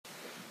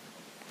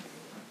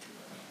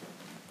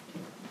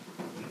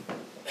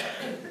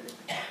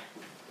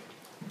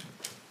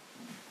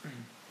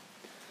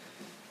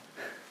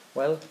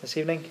Well, this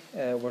evening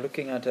we're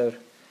looking at our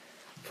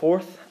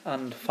fourth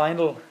and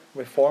final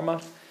reformer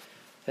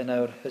in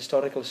our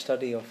historical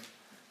study of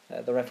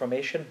the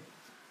Reformation.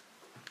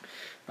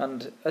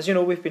 And as you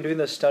know, we've been doing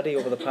this study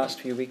over the past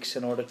few weeks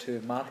in order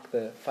to mark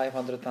the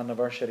 500th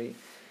anniversary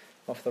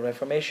of the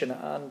Reformation.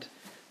 And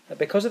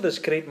because of this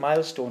great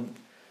milestone,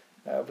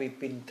 we've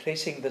been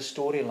tracing the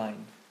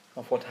storyline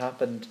of what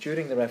happened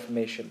during the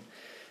Reformation.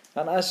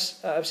 And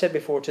as I've said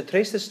before, to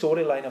trace the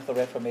storyline of the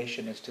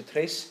Reformation is to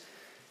trace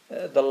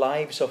the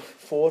lives of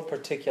four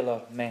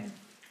particular men.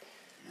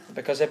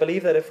 Because I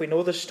believe that if we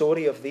know the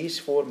story of these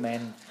four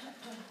men,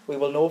 we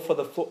will know for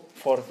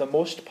the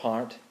most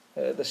part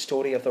the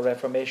story of the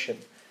Reformation.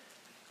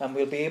 And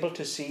we'll be able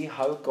to see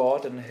how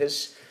God in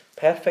His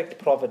perfect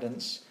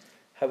providence,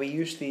 how He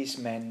used these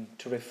men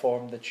to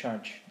reform the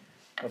Church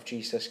of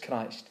Jesus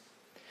Christ.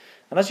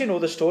 And as you know,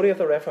 the story of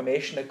the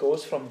Reformation, it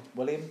goes from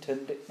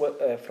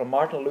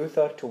Martin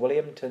Luther to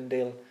William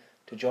Tyndale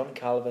to John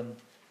Calvin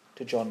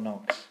to John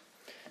Knox.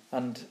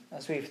 And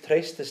as we've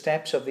traced the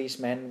steps of these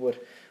men,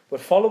 we're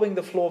following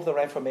the flow of the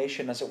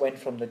Reformation as it went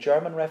from the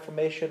German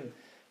Reformation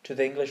to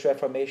the English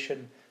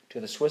Reformation to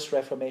the Swiss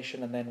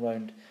Reformation and then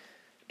round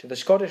to the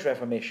Scottish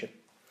Reformation.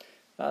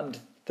 And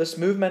this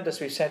movement, as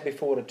we've said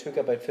before, it took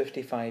about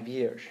 55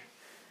 years.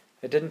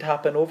 It didn't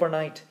happen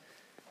overnight,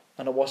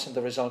 and it wasn't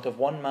the result of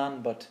one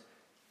man, but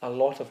a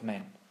lot of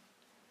men.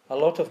 A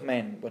lot of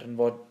men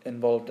were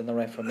involved in the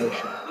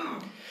Reformation.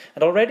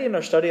 And already in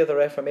our study of the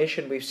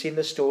Reformation, we've seen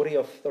the story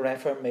of the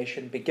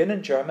Reformation begin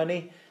in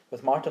Germany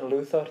with Martin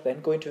Luther,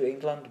 then going to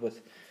England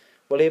with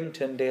William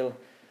Tyndale.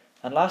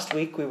 And last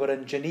week we were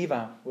in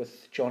Geneva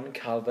with John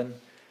Calvin.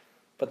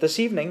 But this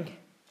evening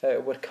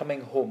we're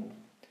coming home.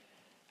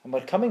 And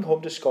we're coming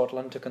home to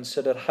Scotland to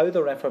consider how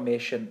the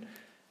Reformation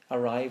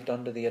arrived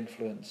under the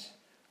influence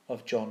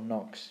of John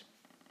Knox.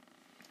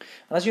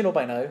 And as you know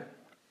by now,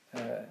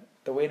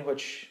 the way in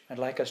which I'd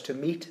like us to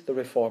meet the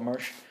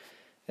reformers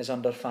is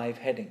under 5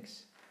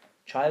 headings: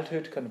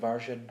 childhood,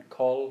 conversion,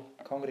 call,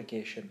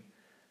 congregation,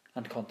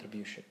 and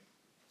contribution.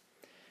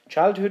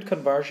 Childhood,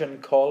 conversion,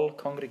 call,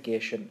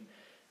 congregation,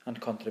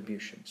 and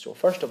contribution. So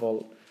first of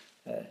all,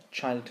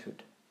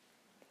 childhood.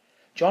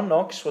 John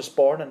Knox was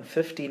born in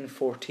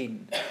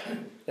 1514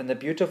 in the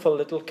beautiful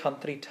little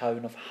country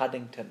town of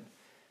Haddington,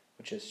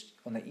 which is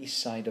on the east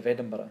side of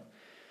Edinburgh.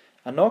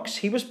 And Knox,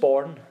 he was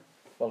born,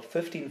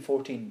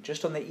 1514,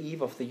 just on the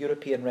eve of the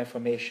European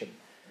Reformation.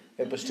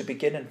 It was to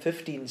begin in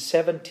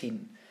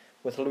 1517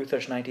 with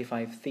Luther's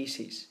 95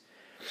 Theses.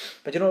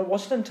 But it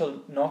wasn't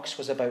until Knox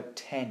was about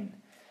 10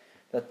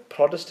 that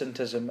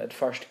Protestantism at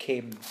first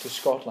came to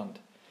Scotland.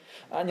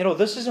 And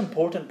this is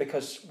important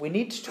because we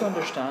need to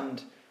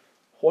understand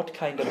what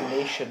kind of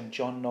nation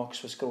John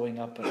Knox was growing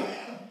up in.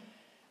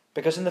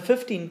 Because in the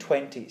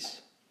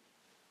 1520s,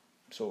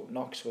 so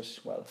Knox was,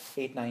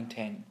 8, 9,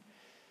 10.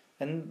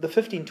 In the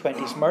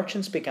 1520s,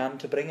 merchants began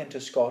to bring into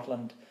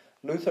Scotland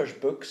Luther's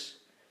books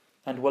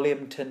and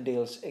William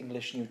Tyndale's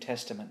English New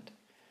Testament.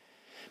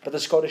 But the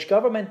Scottish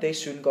government, they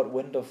soon got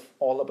wind of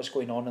all that was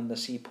going on in the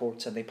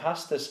seaports, and they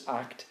passed this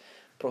act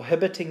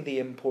prohibiting the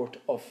import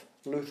of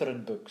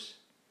Lutheran books.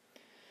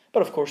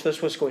 But of course,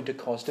 this was going to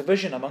cause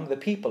division among the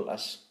people,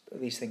 as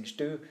these things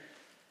do.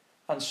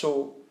 And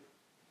so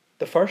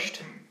the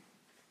first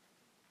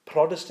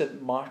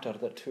Protestant martyr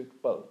in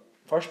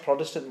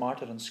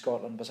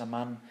Scotland was a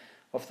man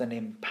of the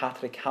name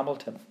Patrick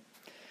Hamilton.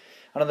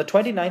 And on the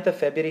 29th of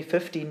February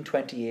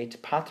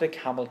 1528, Patrick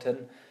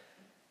Hamilton,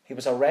 he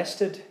was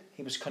arrested,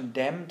 he was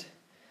condemned,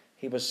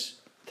 he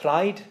was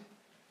tried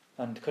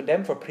and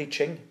condemned for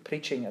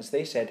preaching, as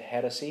they said,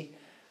 heresy.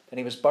 Then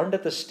he was burned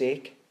at the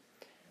stake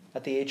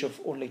at the age of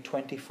only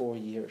 24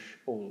 years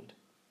old.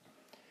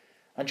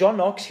 And John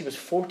Knox, he was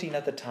 14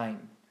 at the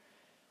time.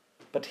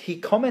 But he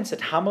comments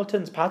that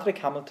Patrick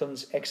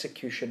Hamilton's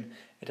execution,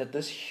 it had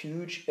this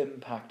huge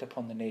impact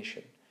upon the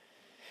nation.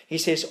 He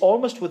says,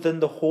 almost within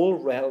the whole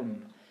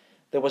realm,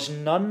 there was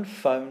none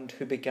found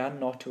who began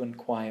not to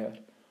inquire,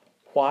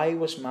 why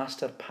was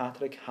Master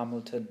Patrick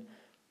Hamilton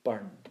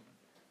burned?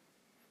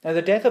 Now,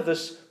 the death of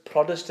this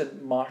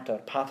Protestant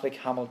martyr, Patrick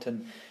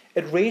Hamilton,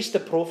 it raised the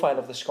profile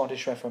of the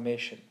Scottish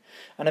Reformation.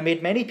 And it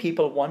made many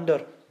people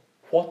wonder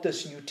what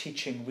this new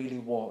teaching really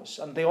was.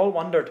 And they all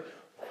wondered,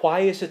 why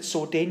is it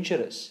so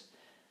dangerous?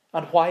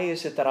 And why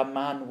is it that a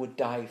man would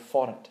die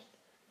for it?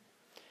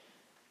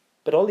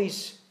 But all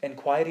these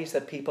inquiries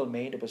that people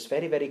made, it was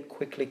very, very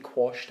quickly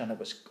quashed, and it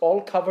was all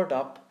covered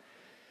up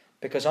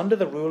because under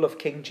the rule of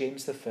King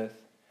James V,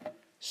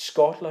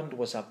 Scotland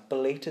was a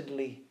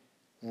blatantly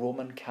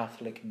Roman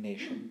Catholic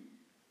nation.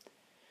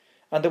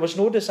 And there was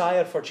no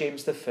desire for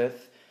James V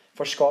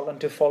for Scotland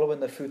to follow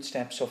in the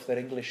footsteps of their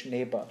English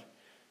neighbour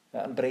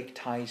and break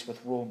ties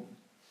with Rome.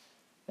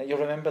 Now, you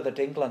remember that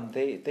England,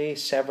 they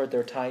severed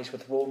their ties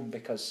with Rome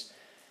because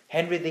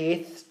Henry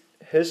VIII,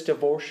 his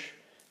divorce,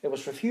 it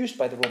was refused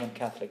by the Roman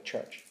Catholic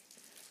Church.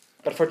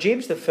 But for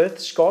James V,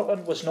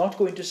 Scotland was not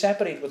going to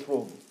separate with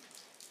Rome.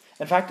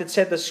 In fact, it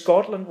said that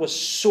Scotland was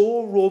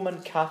so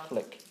Roman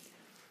Catholic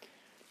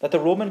that the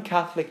Roman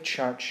Catholic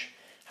Church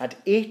had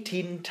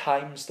 18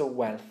 times the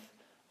wealth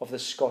of the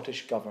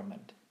Scottish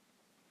government.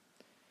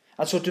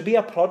 And so to be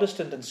a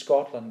Protestant in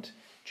Scotland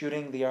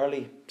during the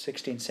early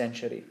 16th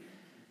century,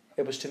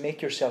 it was to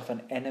make yourself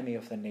an enemy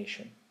of the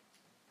nation.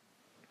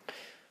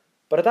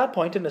 But at that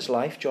point in his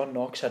life, John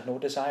Knox had no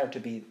desire to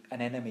be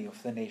an enemy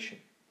of the nation.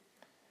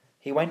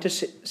 He went to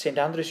St.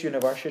 Andrews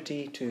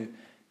University to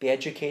be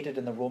educated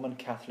in the Roman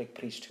Catholic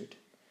priesthood.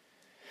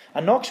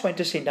 And Knox went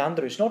to St.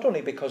 Andrews not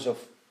only because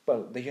of,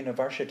 the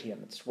university,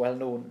 and it's well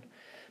known,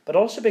 but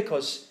also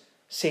because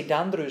St.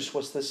 Andrews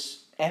was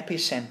this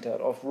epicenter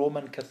of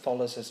Roman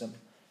Catholicism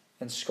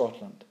in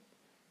Scotland.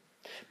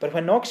 But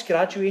when Knox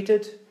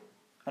graduated,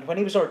 and when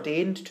he was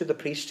ordained to the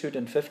priesthood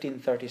in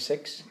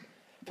 1536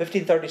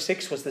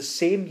 was the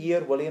same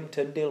year William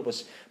Tyndale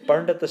was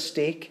burned at the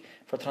stake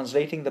for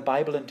translating the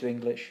Bible into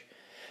English.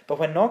 But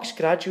when Knox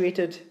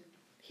graduated,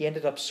 he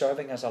ended up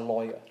serving as a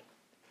lawyer.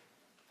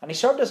 And he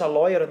served as a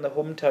lawyer in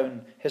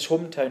his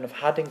hometown of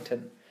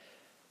Haddington,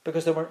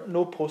 because there were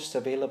no posts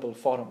available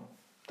for him.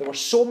 There were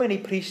so many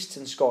priests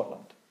in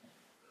Scotland.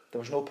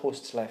 There was no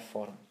posts left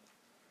for him.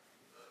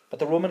 But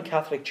the Roman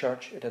Catholic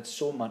Church, it had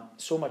so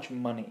much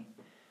money,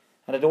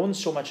 and it owned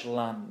so much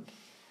land,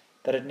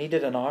 that it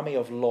needed an army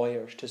of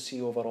lawyers to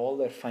see over all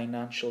their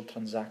financial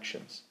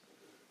transactions.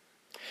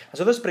 And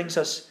so this brings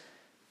us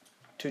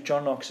to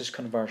John Knox's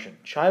conversion,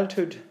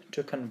 childhood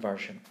to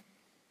conversion.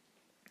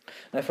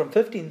 Now from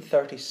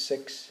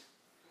 1536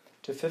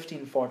 to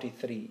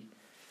 1543,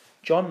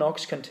 John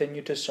Knox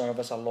continued to serve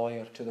as a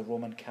lawyer to the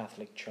Roman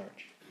Catholic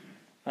Church.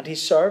 And he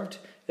served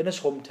in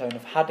his hometown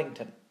of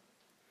Haddington.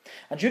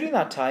 And during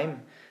that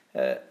time,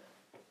 the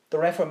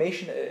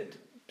Reformation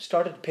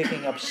started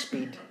picking up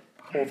speed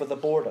over the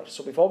border.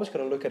 So we've always got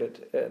to look at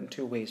it in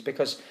two ways.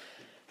 Because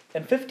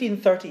in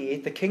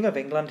 1538, the King of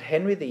England,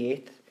 Henry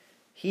VIII,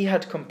 he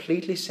had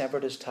completely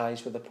severed his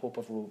ties with the Pope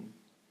of Rome.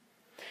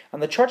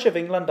 And the Church of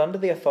England, under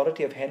the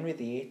authority of Henry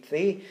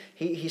VIII,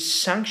 he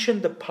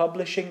sanctioned the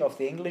publishing of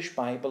the English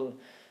Bible,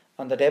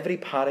 and that every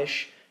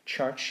parish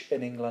church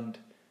in England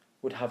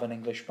would have an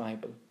English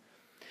Bible.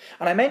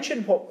 And I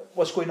mentioned what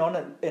was going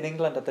on in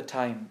England at the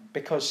time,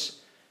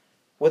 because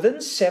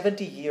within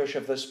 70 years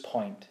of this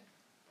point,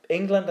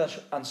 England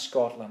and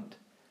Scotland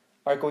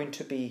are going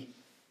to be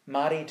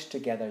married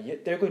together.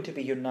 They're going to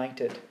be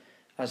united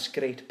as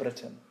Great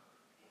Britain.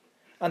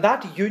 And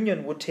that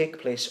union would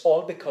take place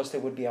all because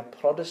there would be a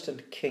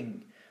Protestant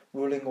king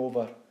ruling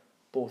over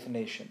both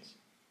nations.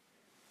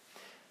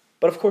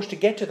 But of course, to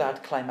get to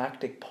that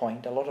climactic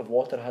point, a lot of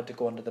water had to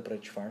go under the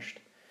bridge first.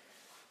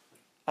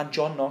 And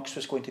John Knox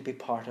was going to be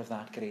part of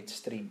that great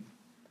stream.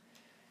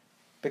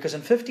 Because in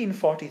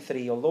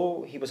 1543,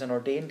 although he was an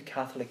ordained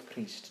Catholic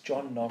priest,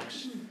 John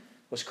Knox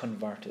was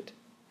converted.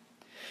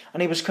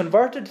 And he was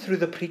converted through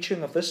the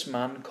preaching of this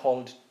man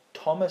called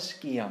Thomas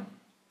Guillaume.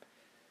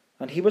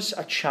 And he was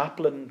a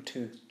chaplain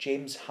to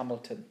James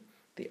Hamilton,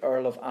 the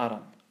Earl of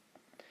Arran.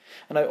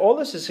 And now all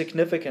this is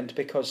significant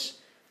because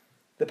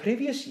the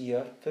previous year,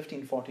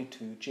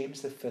 1542,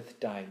 James V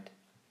died.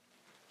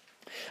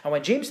 And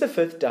when James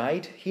V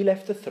died, he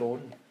left the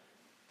throne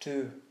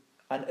to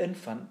an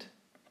infant,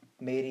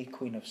 Mary,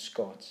 Queen of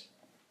Scots.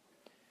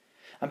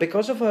 And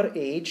because of her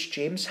age,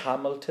 James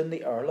Hamilton,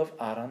 the Earl of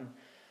Arran,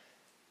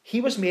 he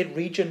was made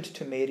regent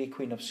to Mary,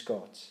 Queen of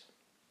Scots.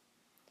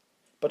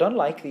 But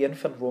unlike the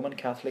infant Roman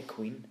Catholic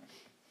Queen,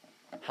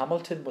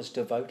 Hamilton was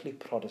devoutly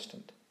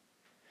Protestant.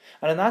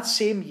 And in that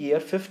same year,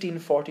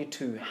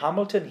 1542,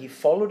 Hamilton, he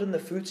followed in the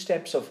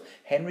footsteps of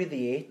Henry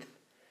VIII.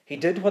 He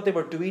did what they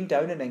were doing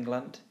down in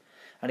England,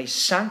 and he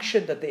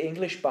sanctioned that the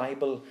English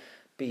Bible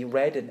be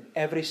read in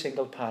every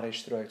single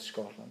parish throughout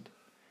Scotland.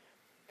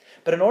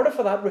 But in order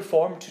for that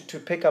reform to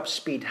pick up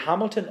speed,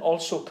 Hamilton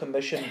also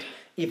commissioned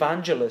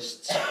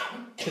evangelists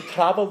to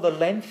travel the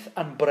length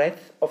and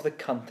breadth of the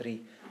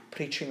country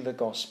preaching the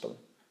gospel.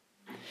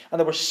 And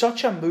there was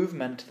such a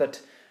movement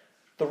that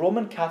the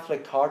Roman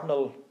Catholic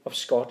Cardinal of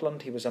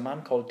Scotland, he was a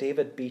man called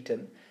David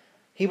Beaton,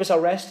 he was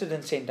arrested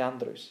in St.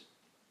 Andrews.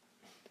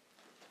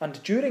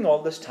 And during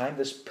all this time,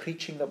 this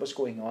preaching that was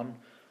going on,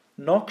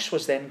 Knox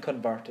was then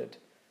converted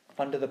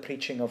under the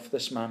preaching of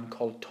this man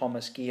called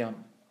Thomas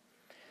Guillaume.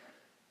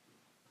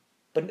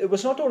 But it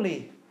was not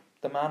only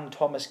the man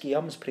Thomas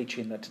Guillaume's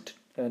preaching that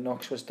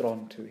Knox was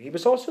drawn to. He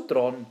was also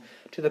drawn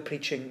to the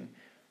preaching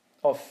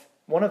of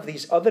one of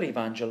these other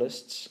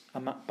evangelists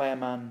by a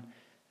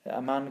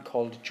man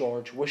called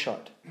George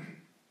Wishart.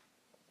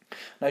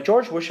 Now,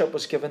 George Wishart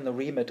was given the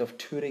remit of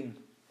touring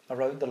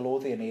around the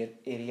Lothian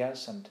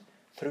areas and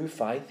through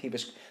Fife. He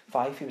was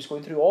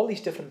going through all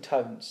these different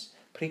towns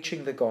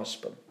preaching the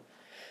gospel.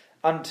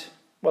 And,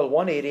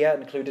 one area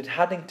included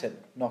Haddington,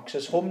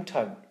 Knox's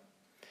hometown.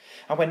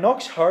 And when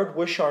Knox heard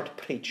Wishart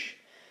preach,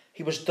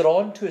 he was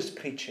drawn to his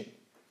preaching,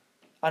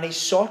 and he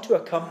sought to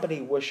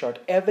accompany Wishart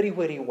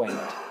everywhere he went,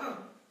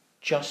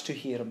 just to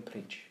hear him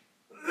preach.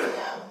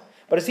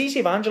 But as these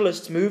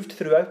evangelists moved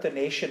throughout the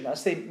nation,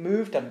 as they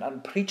moved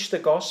and preached the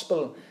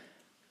gospel,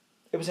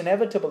 it was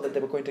inevitable that they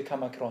were going to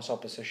come across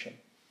opposition.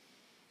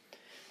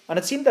 And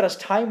it seemed that as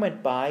time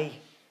went by,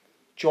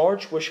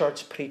 George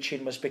Wishart's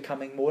preaching was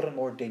becoming more and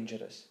more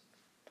dangerous.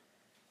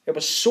 It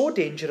was so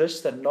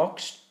dangerous that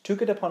Knox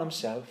took it upon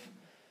himself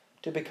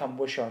to become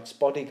Wishart's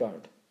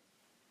bodyguard.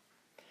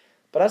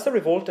 But as the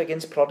revolt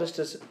against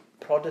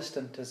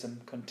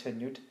Protestantism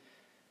continued,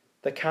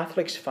 the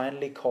Catholics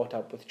finally caught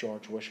up with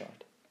George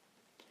Wishart.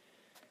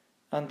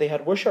 And they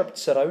had Wishart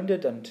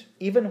surrounded, and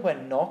even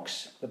when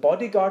Knox, the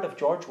bodyguard of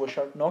George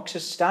Wishart, Knox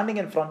is standing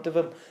in front of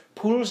him,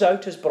 pulls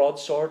out his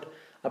broadsword,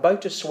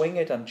 about to swing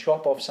it and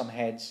chop off some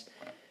heads,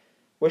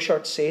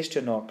 Wishart says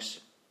to Knox,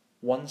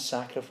 "One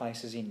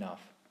sacrifice is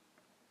enough."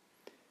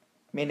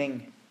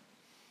 Meaning,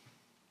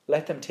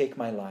 let them take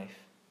my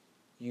life,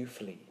 you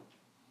flee.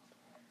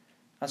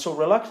 And so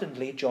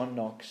reluctantly, John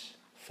Knox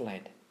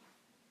fled.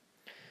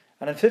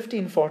 And in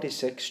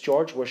 1546,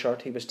 George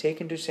Wishart, he was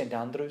taken to St.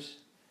 Andrews,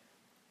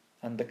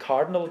 and the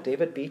Cardinal,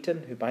 David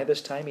Beaton, who by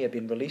this time he had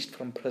been released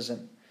from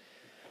prison.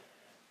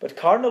 But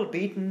Cardinal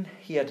Beaton,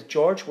 he had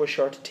George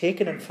Wishart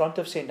taken in front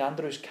of St.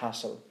 Andrews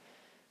Castle.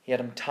 He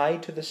had him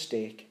tied to the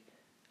stake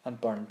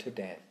and burned to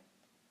death.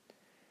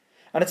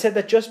 And it said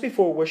that just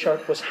before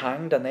Wishart was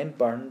hanged and then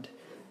burned,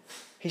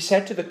 he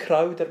said to the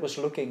crowd that was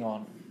looking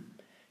on,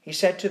 he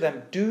said to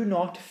them, "Do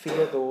not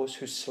fear those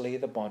who slay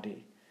the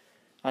body,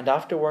 and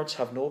afterwards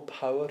have no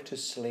power to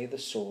slay the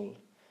soul."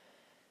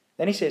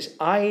 Then he says,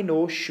 "I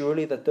know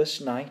surely that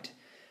this night,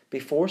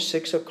 before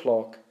 6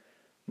 o'clock,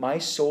 my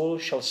soul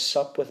shall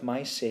sup with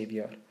my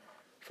Saviour,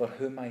 for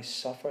whom I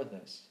suffer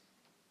this."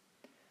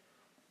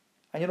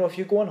 And if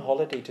you go on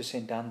holiday to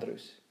St.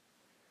 Andrews,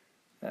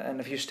 and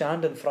if you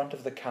stand in front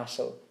of the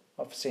castle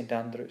of St.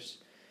 Andrews,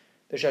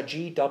 there's a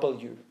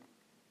GW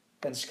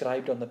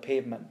inscribed on the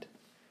pavement,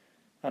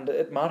 and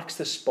it marks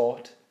the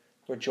spot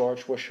where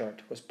George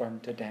Wishart was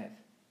burned to death.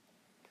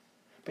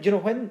 But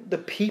when the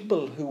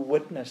people who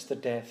witnessed the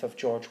death of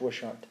George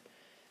Wishart,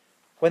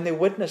 when they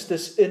witnessed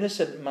this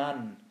innocent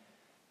man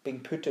being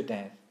put to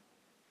death,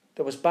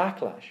 there was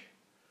backlash,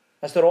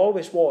 as there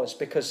always was,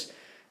 because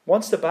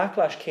once the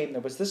backlash came,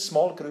 there was this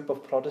small group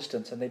of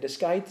Protestants, and they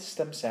disguised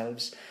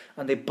themselves,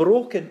 and they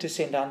broke into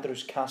St.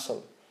 Andrew's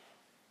Castle,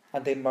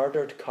 and they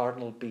murdered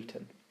Cardinal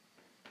Beaton.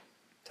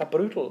 It's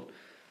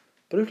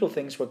brutal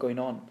things were going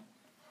on.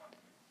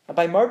 And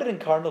by murdering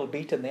Cardinal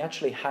Beaton, they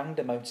actually hanged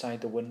him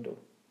outside the window,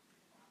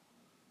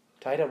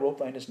 tied a rope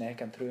round his neck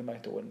and threw him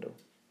out the window.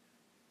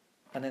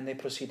 And then they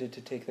proceeded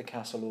to take the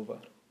castle over.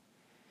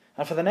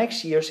 And for the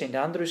next year, St.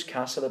 Andrew's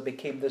Castle, it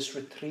became this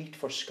retreat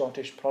for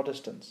Scottish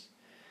Protestants,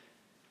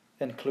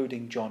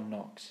 including John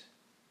Knox.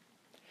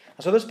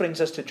 And so this brings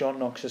us to John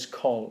Knox's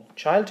call.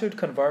 Childhood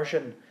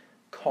conversion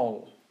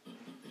call.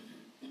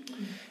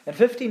 In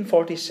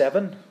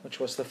 1547, which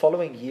was the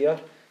following year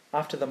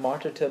after the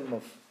martyrdom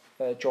of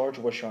George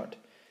Wishart,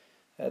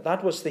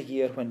 that was the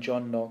year when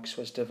John Knox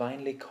was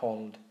divinely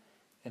called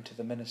into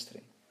the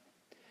ministry.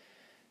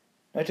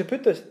 Now, to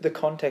put the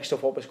context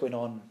of what was going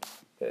on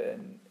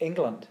in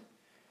England,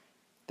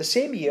 the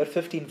same year,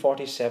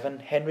 1547,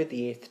 Henry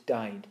VIII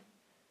died,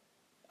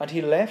 and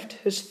he left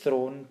his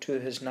throne to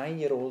his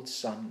 9-year-old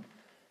son,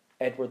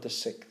 Edward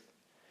VI.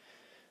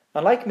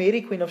 And like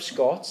Mary, Queen of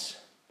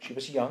Scots, she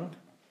was young.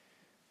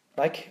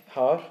 Like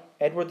her,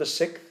 Edward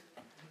VI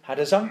had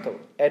his uncle,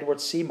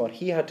 Edward Seymour.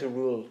 He had to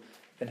rule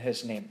in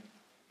his name.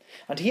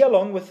 And he,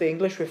 along with the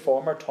English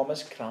reformer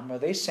Thomas Cranmer,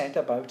 they set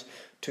about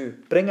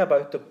to bring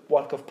about the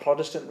work of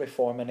Protestant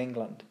reform in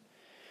England.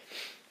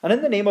 And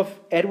in the name of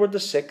Edward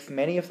VI,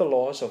 many of the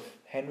laws of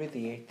Henry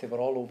VIII, they were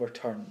all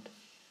overturned.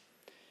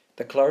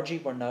 The clergy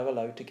were now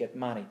allowed to get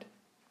married.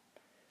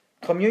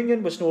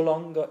 Communion was no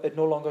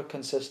longer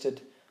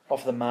consisted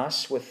of the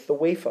Mass with the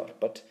wafer,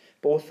 but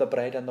both the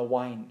bread and the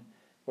wine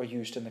were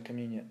used in the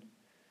communion.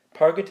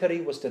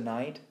 Purgatory was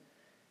denied,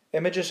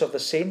 images of the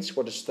saints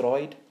were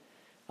destroyed,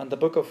 and the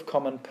Book of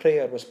Common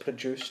Prayer was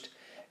produced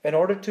in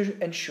order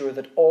to ensure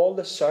that all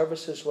the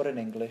services were in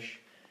English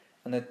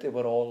and that they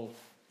were all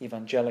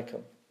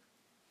evangelical.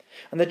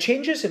 And the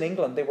changes in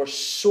England, they were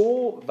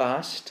so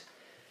vast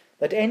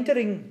that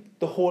entering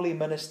the holy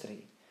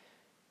ministry,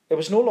 it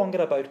was no longer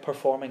about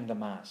performing the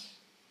Mass.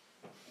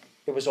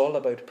 It was all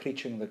about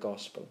preaching the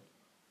gospel.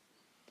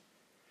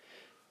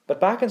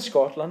 But back in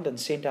Scotland, in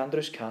St.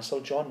 Andrew's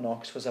Castle, John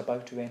Knox was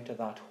about to enter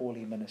that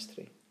holy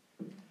ministry.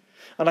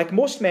 And like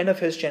most men of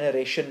his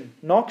generation,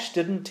 Knox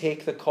didn't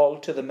take the call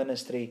to the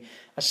ministry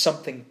as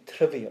something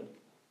trivial.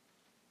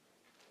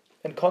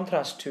 In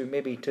contrast to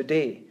maybe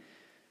today,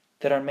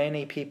 there are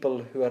many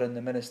people who are in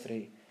the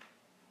ministry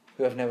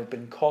who have never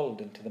been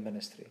called into the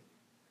ministry.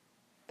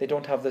 They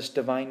don't have this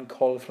divine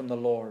call from the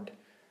Lord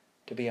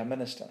to be a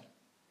minister.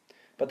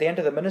 But they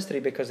enter the ministry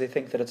because they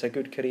think that it's a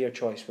good career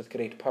choice with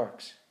great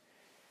perks.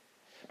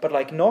 But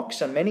like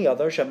Knox and many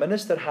others, a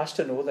minister has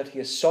to know that he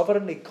is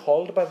sovereignly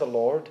called by the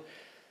Lord,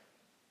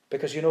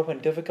 because when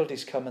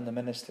difficulties come in the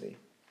ministry,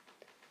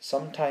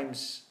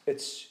 sometimes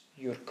it's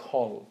your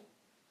call.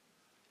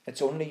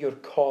 It's only your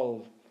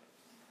call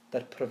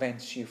that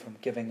prevents you from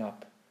giving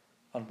up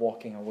and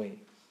walking away.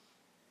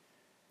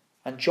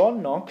 And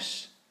John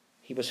Knox,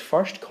 he was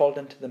first called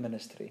into the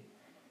ministry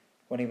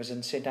when he was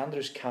in St.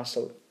 Andrew's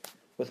Castle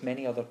with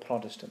many other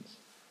Protestants.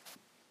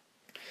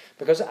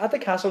 Because at the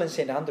castle in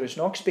St. Andrews,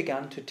 Knox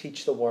began to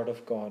teach the Word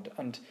of God.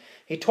 And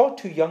he taught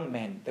to young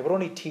men. They were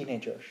only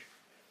teenagers.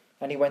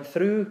 And he went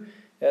through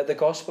the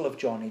Gospel of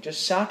John. He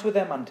just sat with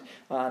them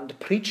and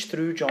preached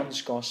through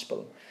John's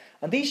Gospel.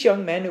 And these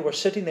young men who were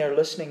sitting there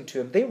listening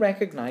to him, they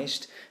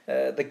recognized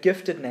the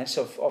giftedness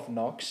of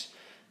Knox.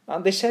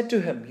 And they said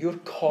to him, "You're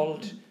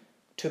called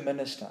to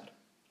minister."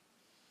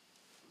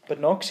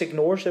 But Knox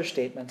ignores their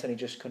statements and he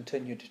just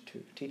continued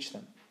to teach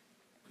them.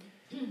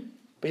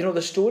 But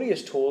the story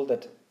is told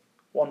that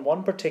on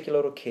one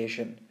particular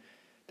occasion,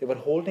 they were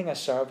holding a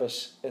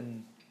service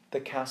in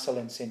the castle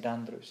in St.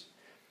 Andrews.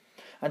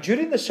 And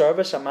during the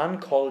service, a man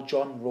called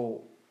John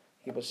Rowe,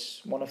 he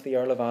was one of the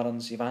Earl of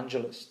Arran's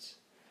evangelists.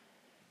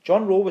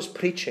 John Rowe was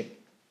preaching.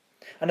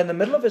 And in the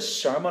middle of his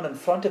sermon, in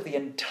front of the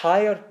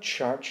entire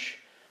church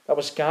that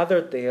was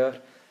gathered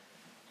there,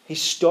 he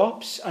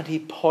stops and he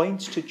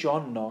points to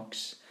John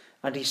Knox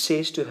and he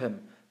says to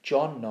him,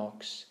 "John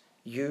Knox,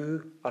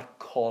 you are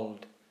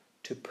called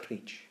to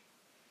preach."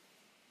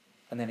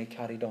 And then he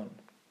carried on.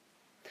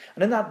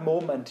 And in that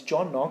moment,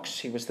 John Knox,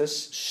 he was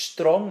this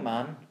strong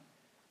man,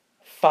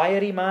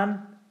 fiery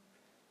man,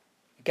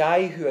 a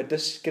guy who had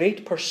this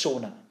great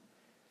persona.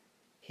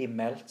 He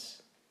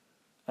melts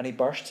and he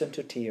bursts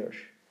into tears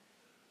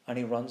and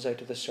he runs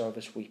out of the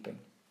service weeping.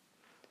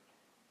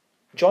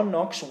 John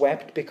Knox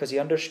wept because he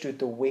understood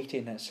the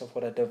weightiness of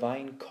what a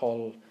divine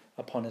call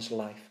upon his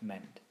life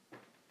meant.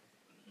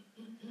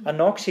 And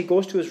Knox, he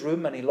goes to his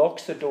room and he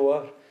locks the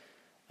door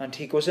and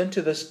he goes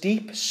into this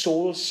deep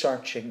soul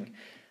searching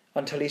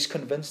until he's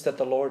convinced that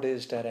the Lord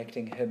is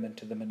directing him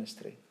into the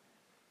ministry.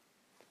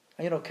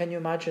 And can you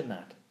imagine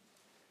that?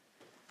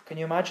 Can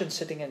you imagine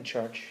sitting in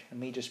church and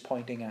me just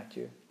pointing at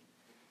you,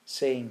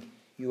 saying,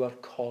 "You are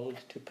called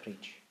to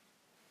preach"?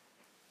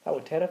 That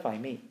would terrify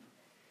me.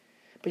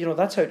 But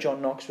that's how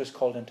John Knox was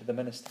called into the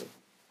ministry.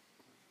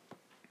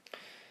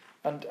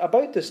 And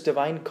about this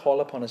divine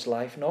call upon his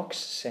life, Knox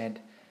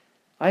said,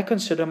 "I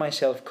consider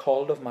myself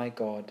called of my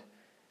God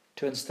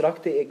to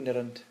instruct the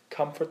ignorant,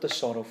 comfort the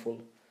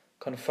sorrowful,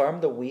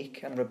 confirm the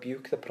weak, and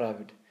rebuke the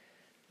proud.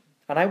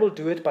 And I will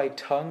do it by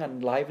tongue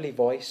and lively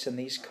voice in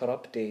these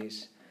corrupt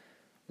days,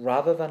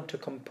 rather than to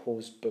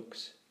compose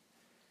books."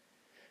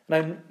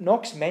 Now,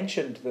 Knox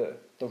mentioned the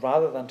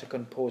rather than to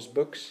compose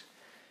books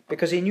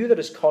because he knew that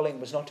his calling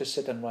was not to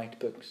sit and write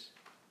books.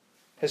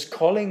 His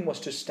calling was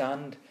to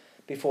stand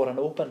before an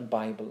open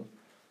Bible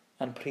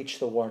and preach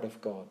the Word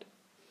of God.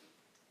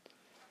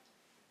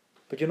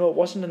 But it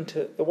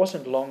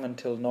wasn't long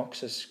until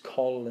Knox's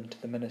call into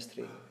the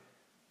ministry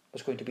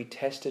was going to be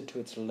tested to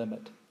its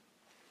limit.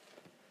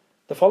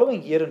 The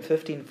following year in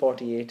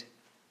 1548,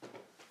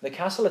 the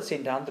castle at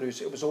St.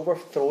 Andrews, it was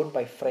overthrown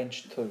by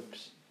French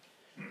troops.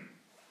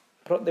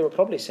 They were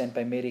probably sent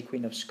by Mary,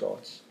 Queen of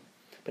Scots.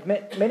 But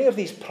many of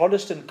these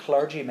Protestant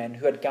clergymen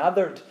who had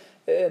gathered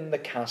in the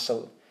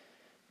castle,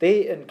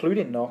 they,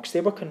 including Knox,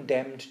 they were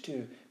condemned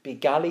to be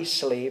galley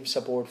slaves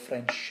aboard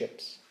French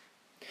ships.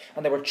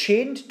 And they were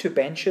chained to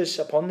benches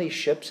upon these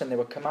ships and they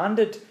were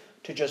commanded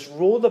to just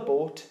row the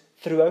boat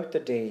throughout the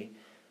day.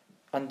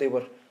 And they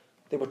were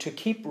to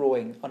keep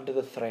rowing under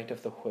the threat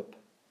of the whip.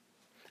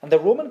 And the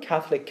Roman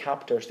Catholic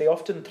captors, they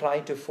often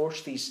tried to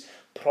force these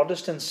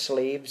Protestant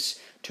slaves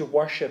to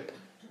worship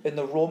in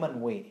the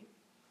Roman way.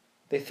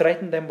 They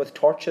threatened them with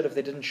torture if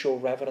they didn't show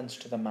reverence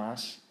to the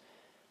Mass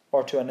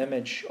or to an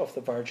image of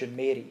the Virgin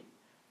Mary.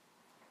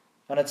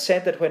 And it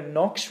said that when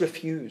Knox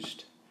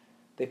refused,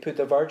 they put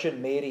the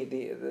Virgin Mary,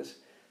 they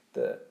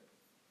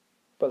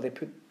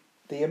put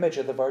the image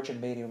of the Virgin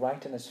Mary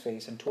right in his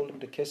face and told him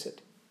to kiss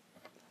it.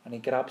 And he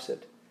grabs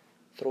it,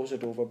 throws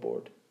it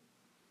overboard.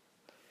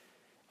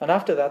 And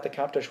after that, the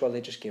captors,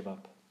 they just gave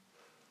up.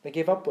 They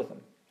gave up with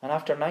him. And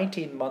after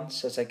 19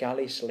 months as a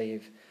galley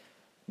slave,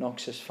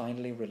 Knox is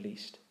finally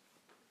released.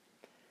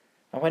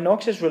 And when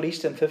Knox is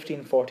released in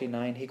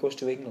 1549, he goes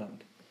to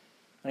England.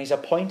 And he's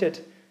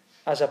appointed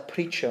as a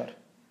preacher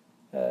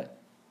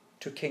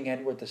to King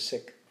Edward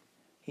VI.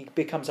 He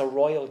becomes a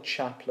royal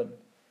chaplain.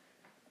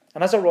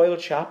 And as a royal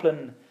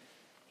chaplain,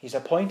 he's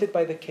appointed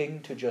by the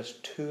king to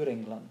just tour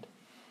England.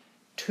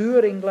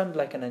 Tour England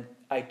like an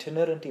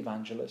itinerant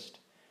evangelist.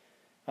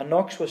 And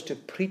Knox was to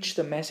preach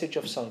the message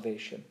of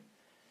salvation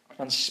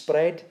and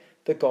spread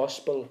the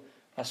gospel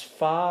as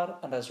far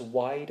and as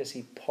wide as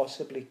he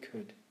possibly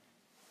could.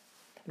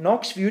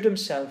 Knox viewed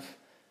himself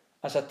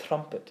as a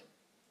trumpet.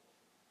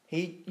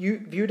 He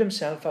viewed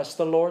himself as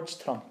the Lord's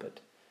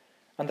trumpet,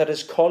 and that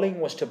his calling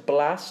was to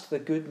blast the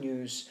good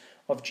news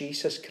of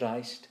Jesus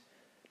Christ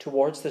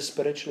towards the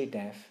spiritually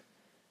deaf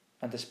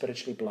and the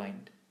spiritually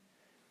blind.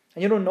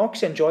 And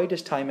Knox enjoyed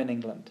his time in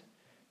England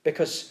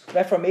because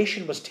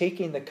Reformation was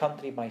taking the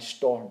country by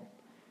storm.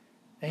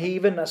 He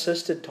even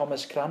assisted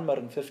Thomas Cranmer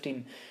in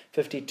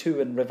 1552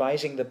 in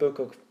revising the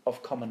Book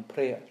of Common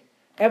Prayer.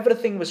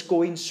 Everything was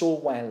going so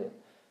well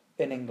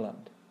in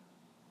England.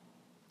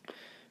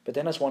 But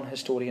then, as one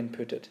historian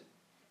put it,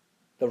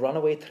 the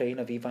runaway train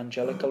of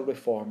evangelical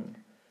reform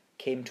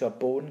came to a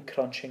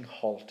bone-crunching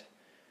halt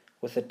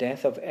with the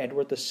death of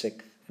Edward VI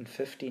in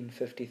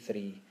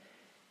 1553,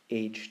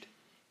 aged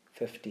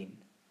 15.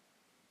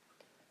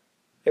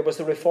 It was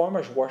the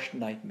Reformers' worst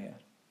nightmare,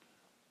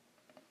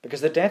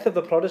 because the death of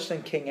the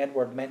Protestant King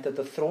Edward meant that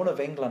the throne of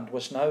England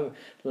was now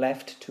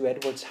left to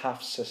Edward's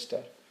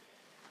half-sister,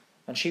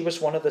 and she was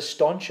one of the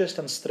staunchest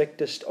and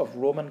strictest of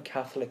Roman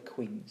Catholic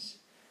queens,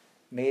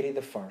 Mary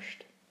I,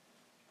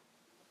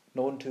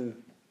 known to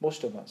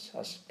most of us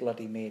as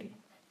Bloody Mary.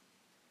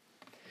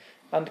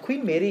 And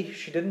Queen Mary,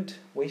 she didn't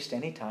waste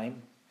any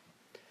time,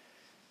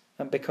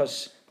 and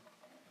because,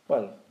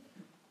 well,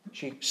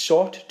 she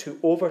sought to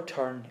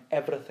overturn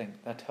everything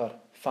that her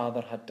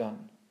father had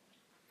done.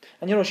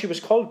 And she was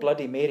called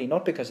Bloody Mary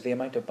not because of the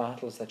amount of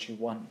battles that she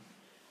won.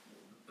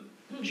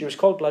 She was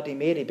called Bloody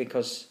Mary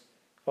because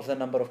of the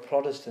number of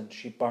Protestants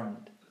she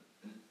burned.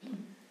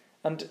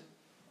 And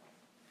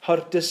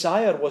her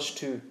desire was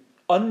to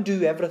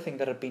undo everything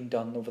that had been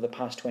done over the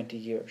past 20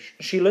 years.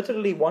 She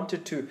literally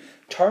wanted to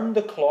turn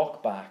the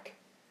clock back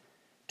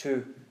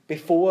to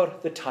before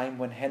the time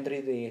when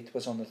Henry VIII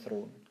was on the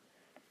throne.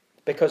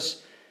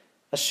 Because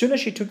as soon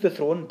as she took the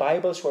throne,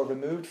 Bibles were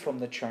removed from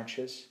the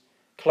churches,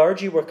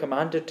 clergy were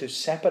commanded to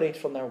separate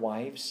from their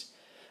wives,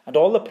 and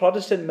all the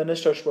Protestant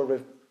ministers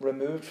were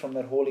removed from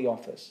their holy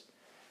office.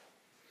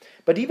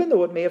 But even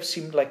though it may have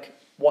seemed like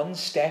one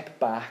step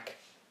back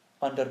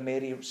under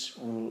Mary's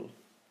rule,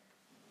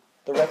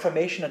 the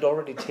Reformation had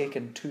already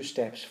taken 2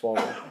 steps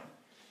forward.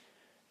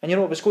 And it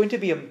was going to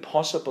be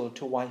impossible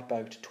to wipe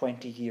out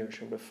 20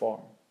 years of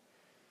reform.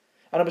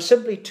 And it was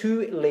simply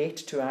too late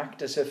to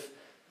act as if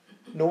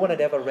no one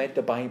had ever read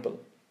the Bible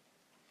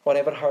or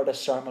ever heard a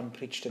sermon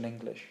preached in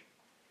English.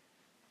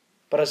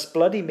 But as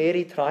Bloody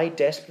Mary tried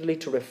desperately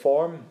to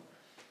reform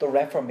the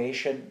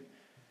Reformation,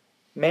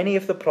 many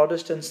of the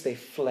Protestants, they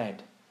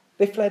fled.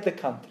 They fled the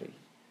country.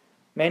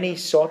 Many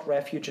sought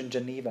refuge in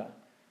Geneva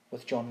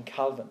with John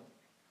Calvin.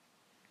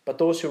 But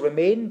those who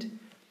remained,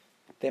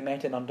 they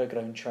met in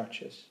underground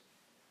churches.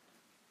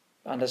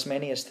 And as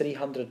many as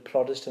 300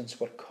 Protestants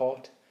were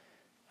caught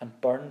and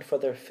burned for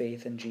their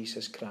faith in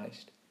Jesus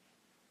Christ.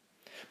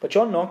 But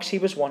John Knox, he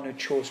was one who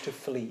chose to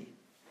flee.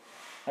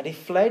 And he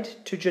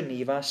fled to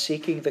Geneva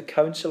seeking the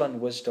counsel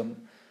and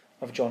wisdom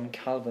of John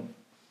Calvin.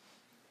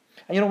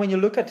 And when you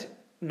look at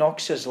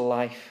Knox's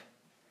life,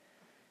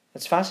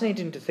 it's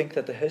fascinating to think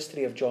that the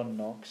history of John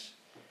Knox,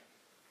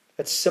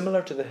 it's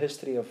similar to the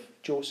history of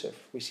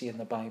Joseph we see in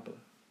the Bible.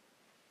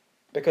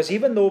 Because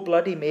even though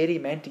Bloody Mary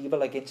meant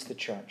evil against the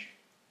church,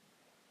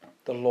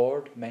 the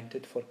Lord meant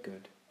it for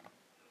good.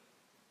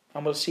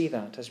 And we'll see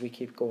that as we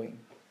keep going.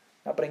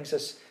 That brings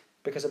us,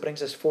 because it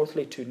brings us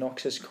fourthly to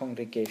Knox's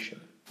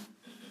congregation.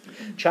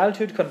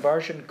 Childhood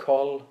conversion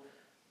call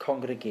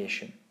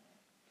congregation.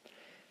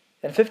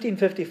 In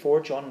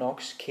 1554, John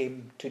Knox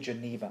came to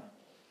Geneva.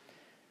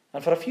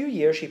 And for a few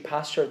years he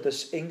pastored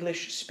this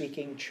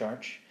English-speaking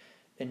church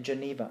in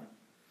Geneva.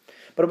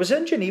 But it was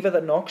in Geneva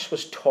that Knox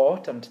was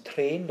taught and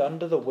trained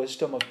under the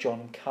wisdom of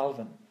John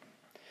Calvin.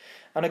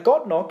 And it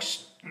got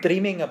Knox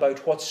dreaming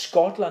about what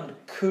Scotland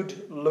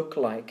could look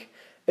like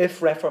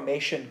if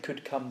Reformation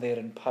could come there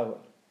in power.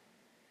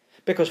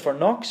 Because for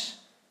Knox,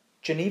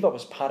 Geneva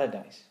was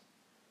paradise.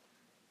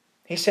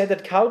 He said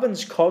that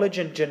Calvin's college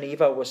in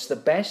Geneva was the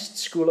best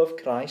school of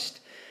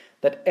Christ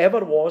that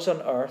ever was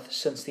on earth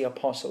since the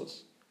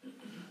apostles.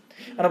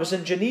 And it was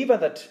in Geneva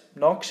that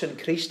Knox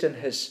increased in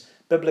his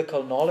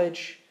biblical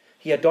knowledge.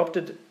 He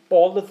adopted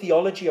all the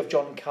theology of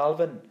John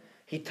Calvin.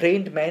 He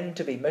trained men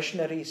to be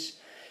missionaries.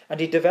 And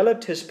he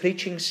developed his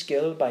preaching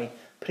skill by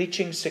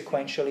preaching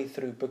sequentially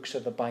through books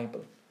of the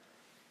Bible.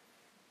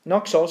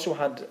 Knox also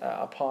had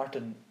a part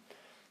in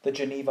the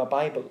Geneva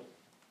Bible.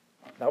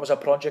 That was a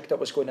project that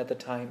was going at the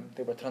time.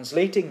 They were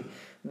translating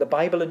the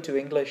Bible into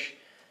English,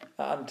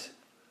 and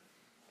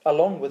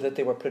along with it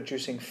they were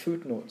producing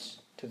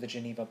footnotes to the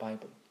Geneva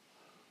Bible.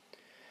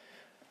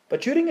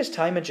 But during his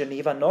time in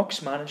Geneva,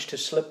 Knox managed to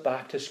slip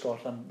back to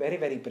Scotland very,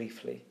 very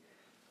briefly,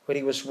 where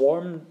he was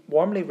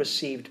warmly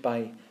received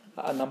by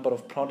a number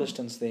of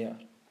Protestants there.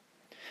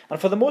 And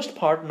for the most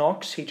part,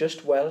 Knox, he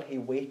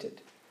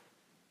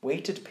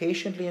waited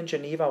patiently in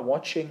Geneva,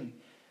 watching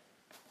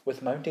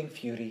with mounting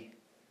fury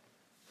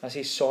as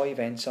he saw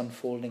events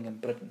unfolding in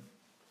Britain.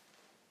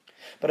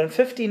 But in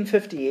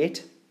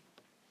 1558,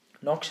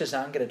 Knox's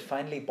anger had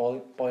finally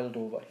boiled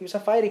over. He was a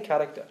fiery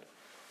character.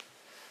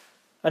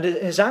 And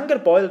his anger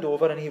boiled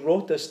over, and he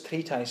wrote this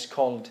treatise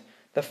called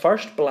The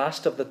First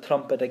Blast of the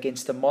Trumpet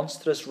Against the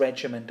Monstrous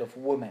Regiment of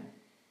Women.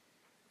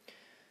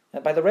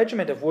 And by the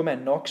regiment of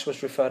women, Knox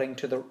was referring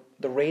to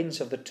the reigns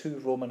of the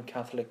 2 Roman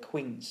Catholic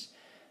queens,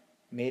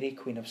 Mary,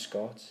 Queen of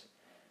Scots,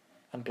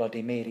 and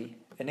Bloody Mary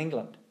in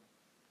England.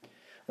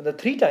 And the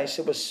treatise,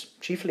 it was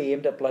chiefly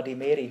aimed at Bloody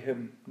Mary,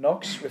 whom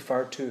Knox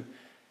referred to.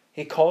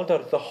 He called her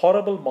the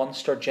horrible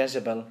monster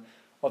Jezebel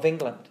of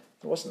England.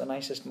 He wasn't the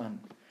nicest man.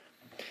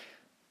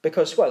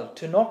 Because,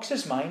 to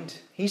Knox's mind,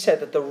 he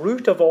said that the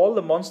root of all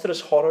the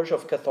monstrous horrors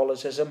of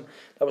Catholicism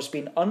that was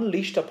being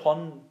unleashed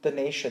upon the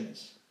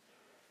nations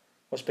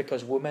was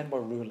because women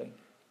were ruling.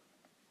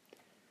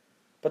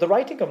 But the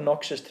writing of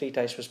Knox's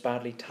treatise was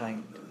badly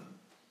timed,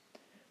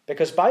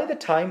 Because by the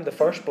time the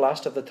first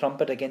blast of the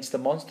trumpet against the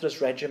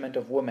monstrous regiment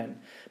of women,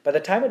 by the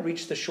time it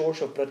reached the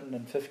shores of Britain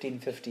in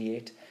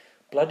 1558,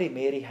 Bloody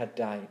Mary had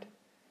died,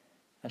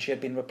 and she had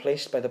been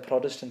replaced by the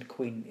Protestant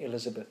Queen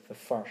Elizabeth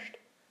I.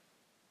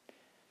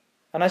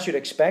 And as you'd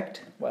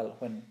expect, well,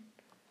 when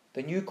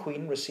the new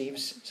queen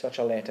receives such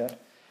a letter,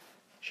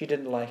 she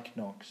didn't like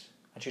Knox,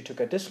 and she took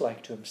a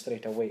dislike to him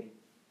straight away.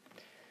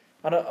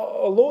 And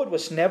although it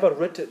was never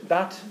written,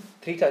 that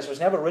treatise was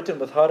never written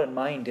with her in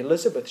mind,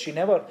 Elizabeth, she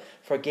never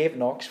forgave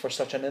Knox for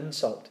such an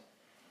insult.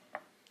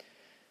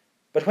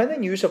 But when the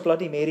news of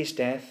Bloody Mary's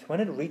death, when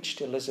it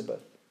reached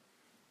Elizabeth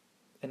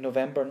in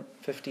November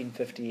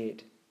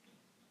 1558,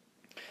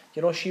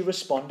 she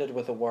responded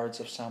with the words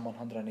of Psalm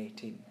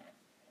 118.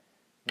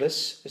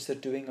 This is the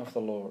doing of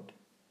the Lord,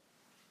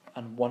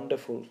 and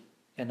wonderful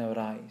in our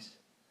eyes.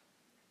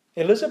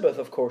 Elizabeth,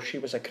 of course, she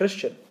was a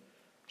Christian.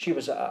 She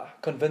was a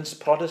convinced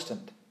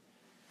Protestant.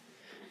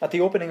 At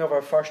the opening of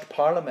her first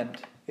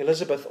parliament,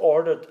 Elizabeth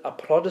ordered a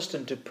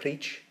Protestant to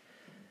preach,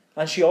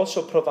 and she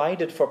also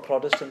provided for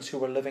Protestants who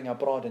were living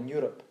abroad in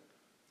Europe.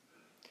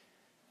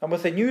 And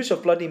with the news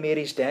of Bloody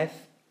Mary's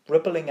death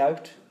rippling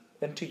out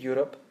into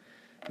Europe,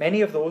 many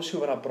of those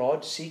who were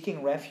abroad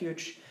seeking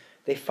refuge,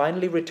 they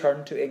finally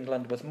returned to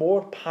England with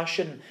more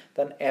passion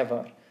than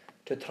ever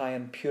to try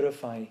and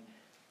purify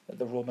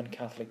the Roman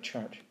Catholic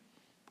Church.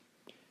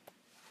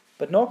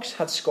 But Knox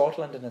had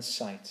Scotland in his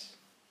sights,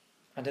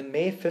 and in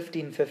May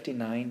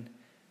 1559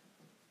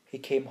 he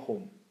came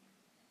home.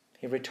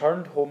 He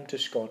returned home to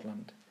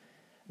Scotland.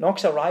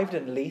 Knox arrived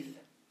in Leith.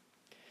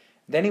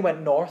 Then he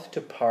went north to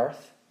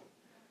Perth,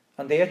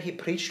 and there he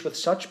preached with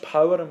such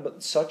power and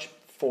with such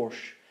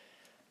force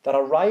that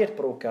a riot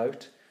broke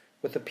out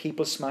with the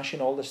people smashing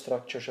all the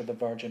structures of the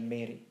Virgin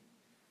Mary.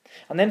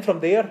 And then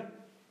from there,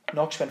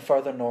 Knox went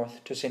further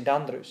north to St.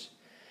 Andrews.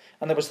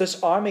 And there was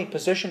this army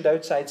positioned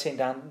outside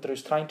St.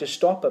 Andrews trying to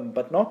stop him.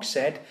 But Knox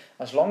said,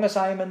 as long as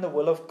I am in the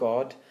will of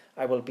God,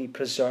 I will be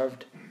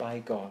preserved by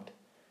God.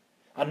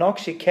 And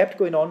Knox, he kept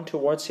going on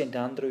towards St.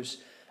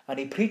 Andrews, and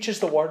he preaches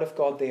the word of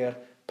God there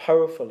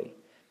powerfully.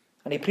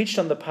 And he preached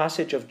on the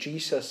passage of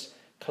Jesus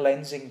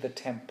cleansing the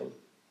temple.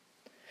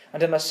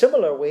 And in a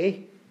similar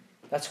way,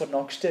 that's what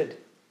Knox did.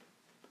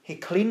 He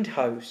cleaned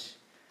house,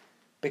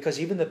 because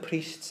even the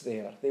priests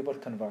there, they were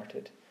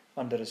converted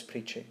under his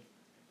preaching.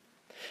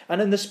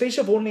 And in the space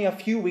of only a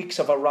few weeks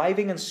of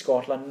arriving in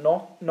Scotland,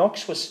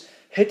 Knox was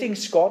hitting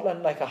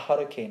Scotland like a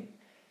hurricane.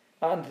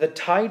 And the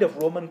tide of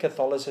Roman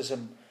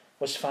Catholicism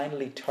was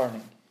finally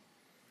turning.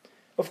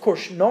 Of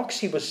course, Knox,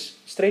 he was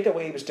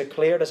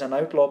declared as an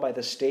outlaw by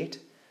the state.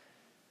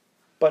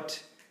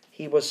 But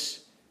he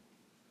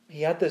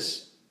had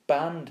this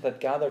band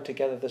that gathered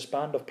together, this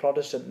band of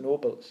Protestant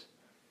nobles.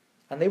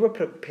 And they were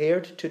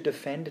prepared to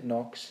defend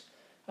Knox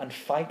and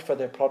fight for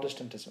their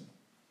Protestantism.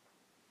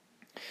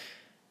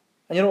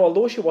 And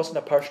although she wasn't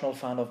a personal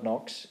fan of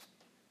Knox,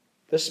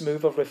 this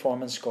move of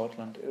reform in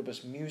Scotland, it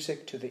was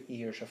music to the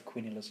ears of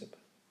Queen Elizabeth.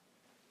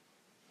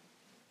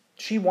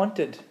 She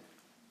wanted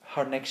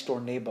her next door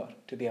neighbour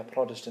to be a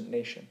Protestant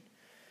nation.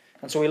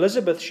 And so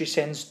Elizabeth, she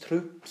sends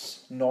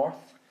troops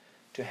north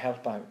to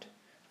help out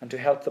and to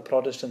help the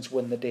Protestants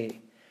win the day.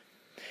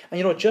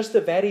 And just the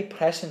very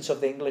presence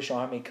of the English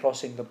army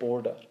crossing the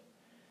border,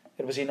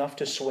 it was enough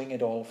to swing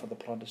it all for the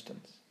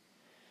Protestants.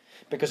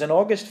 Because in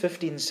August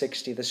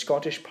 1560, the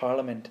Scottish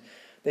Parliament,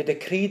 they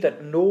decreed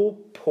that no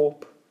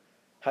pope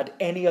had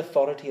any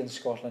authority in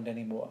Scotland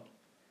anymore.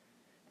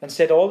 And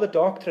said all the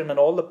doctrine and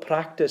all the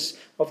practice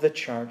of the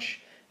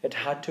church, it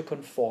had to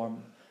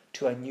conform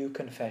to a new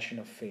confession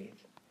of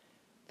faith,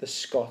 the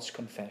Scots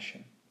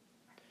Confession.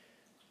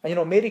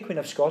 And Mary, Queen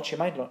of Scots, she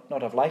might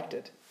not have liked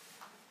it,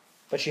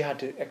 but she had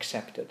to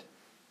accept it,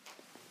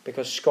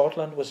 because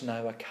Scotland was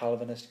now a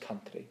Calvinist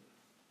country.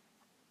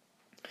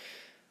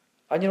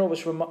 And it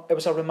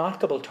was a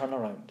remarkable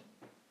turnaround,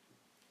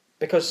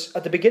 because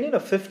at the beginning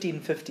of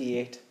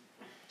 1558,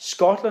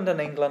 Scotland and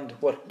England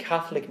were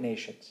Catholic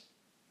nations.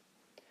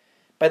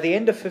 By the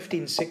end of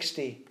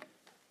 1560,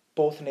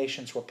 both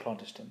nations were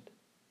Protestant.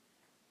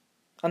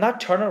 And that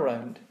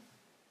turnaround,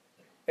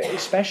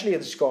 especially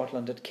in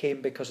Scotland, it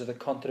came because of the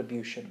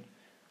contribution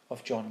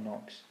of John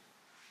Knox.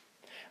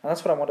 And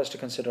that's what I want us to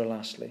consider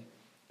lastly.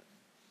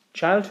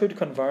 Childhood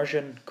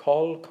conversion,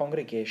 call,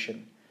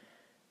 congregation,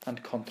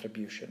 and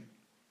contribution.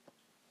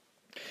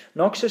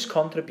 Knox's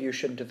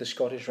contribution to the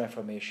Scottish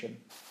Reformation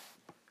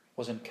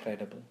was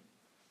incredible.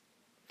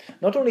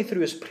 Not only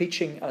through his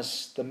preaching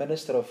as the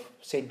minister of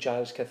St.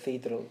 Giles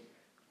Cathedral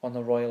on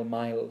the Royal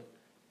Mile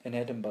in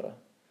Edinburgh,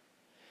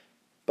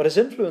 but his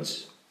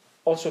influence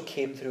also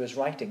came through his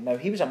writing. Now,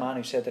 he was a man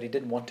who said that he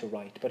didn't want to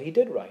write, but he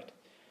did write.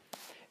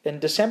 In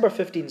December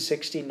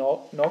 1560,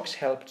 Knox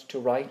helped to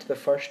write the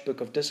first book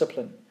of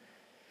Discipline.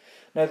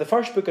 Now, the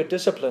first book of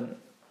Discipline,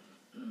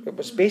 it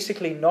was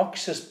basically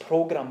Knox's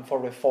program for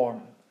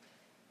reform.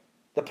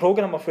 The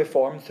program of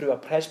reform through a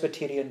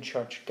Presbyterian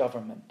church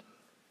government.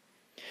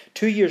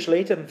 2 years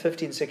later, in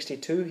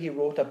 1562, he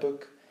wrote a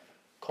book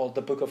called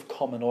the Book of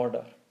Common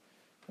Order,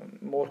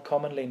 more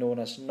commonly known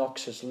as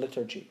Knox's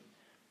Liturgy.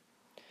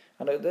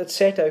 And it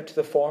set out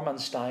the form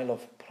and style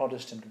of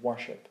Protestant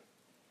worship.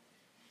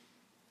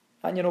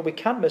 And we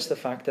can't miss the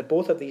fact that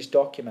both of these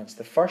documents,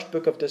 the first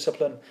Book of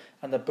Discipline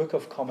and the Book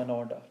of Common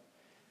Order,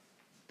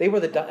 they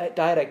were the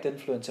direct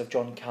influence of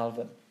John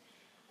Calvin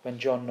when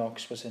John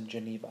Knox was in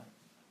Geneva.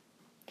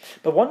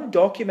 But one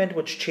document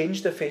which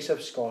changed the face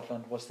of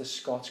Scotland was the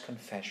Scots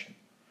Confession.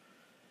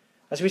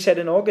 As we said,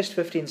 in August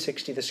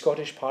 1560, the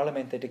Scottish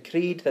Parliament, they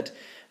decreed that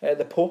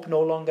the Pope no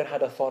longer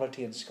had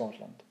authority in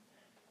Scotland,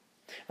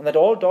 and that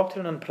all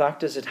doctrine and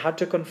practice, it had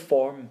to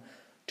conform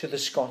to the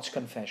Scots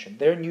Confession,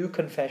 their new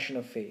confession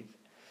of faith.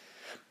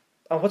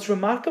 And what's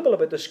remarkable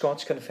about the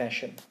Scots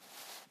Confession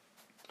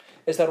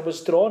is that it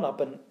was drawn up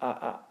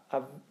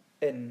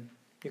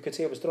you could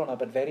say it was drawn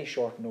up at very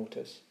short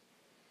notice.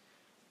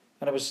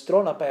 And it was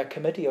drawn up by a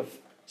committee of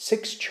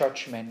 6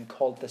 churchmen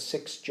called the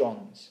 6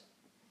 Johns.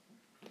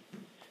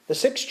 The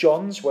 6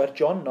 Johns were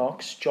John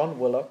Knox, John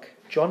Willock,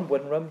 John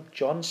Winram,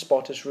 John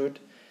Spottiswoode,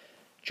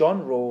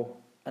 John Rowe,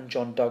 and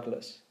John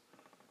Douglas.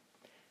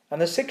 And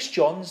the 6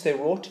 Johns, they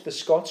wrote the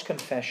Scots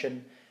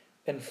Confession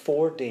in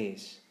 4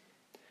 days.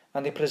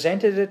 And they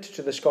presented it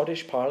to the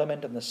Scottish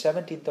Parliament on the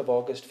 17th of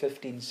August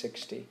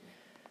 1560.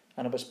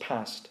 And it was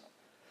passed.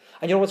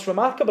 And what's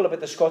remarkable about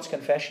the Scots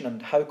Confession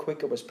and how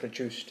quick it was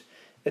produced,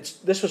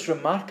 this was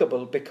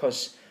remarkable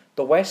because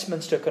the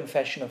Westminster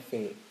Confession of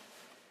Faith,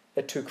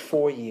 it took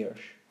 4 years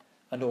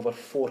and over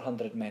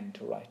 400 men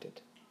to write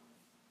it.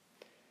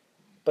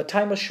 But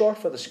time was short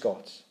for the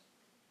Scots.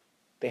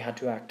 They had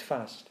to act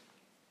fast,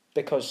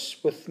 because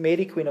with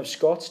Mary Queen of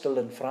Scots still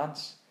in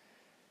France,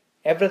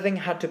 everything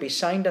had to be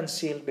signed and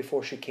sealed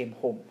before she came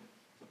home.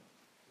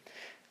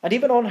 And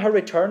even on her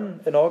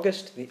return in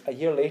August, a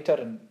year later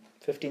in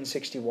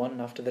 1561,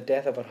 after the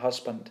death of her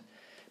husband,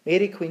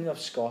 Mary Queen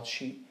of Scots,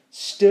 she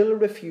still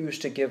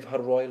refused to give her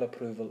royal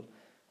approval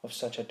of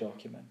such a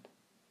document.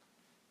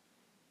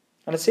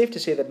 And it's safe to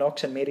say that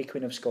Knox and Mary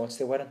Queen of Scots,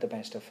 they weren't the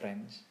best of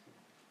friends.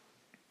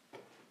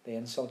 They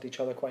insult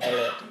each other quite a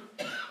lot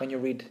when you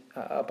read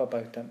up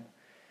about them.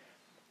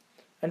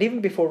 And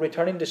even before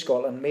returning to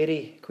Scotland,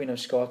 Mary Queen of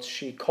Scots,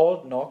 she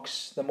called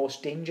Knox the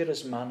most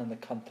dangerous man in the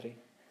country.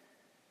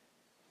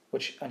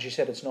 And she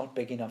said it's not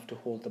big enough to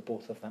hold the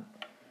both of them.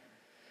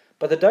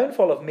 But the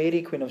downfall of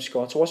Mary Queen of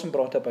Scots wasn't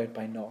brought about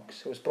by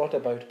Knox. It was brought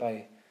about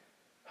by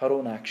her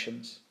own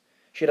actions.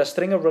 She had a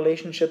string of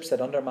relationships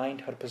that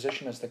undermined her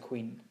position as the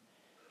Queen.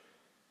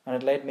 And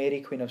it led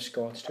Mary Queen of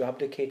Scots to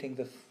abdicating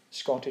the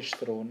Scottish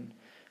throne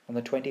on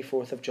the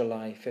 24th of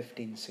July,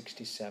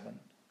 1567.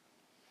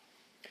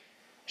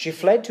 She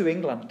fled to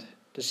England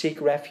to seek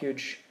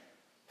refuge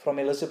from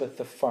Elizabeth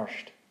I.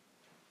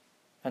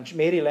 And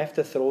Mary left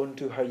the throne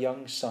to her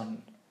young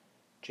son,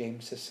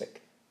 James VI.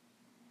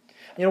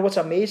 What's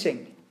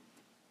amazing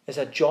is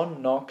that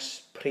John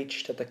Knox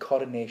preached at the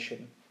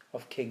coronation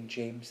of King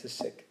James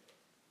VI.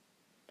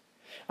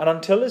 And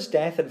until his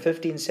death in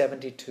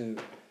 1572,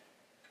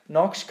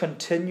 Knox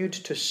continued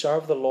to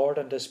serve the Lord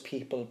and his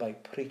people by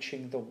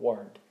preaching the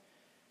word.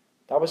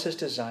 That was his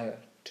desire,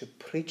 to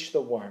preach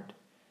the word.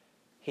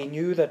 He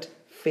knew that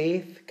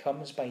faith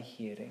comes by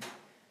hearing,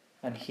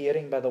 and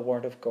hearing by the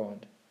word of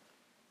God.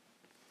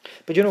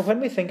 But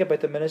when we think about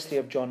the ministry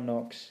of John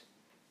Knox,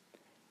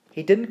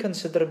 he didn't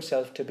consider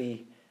himself to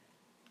be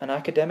an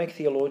academic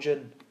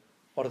theologian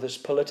or this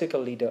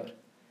political leader.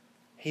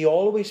 He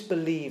always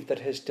believed that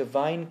his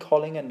divine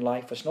calling in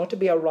life was not to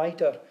be a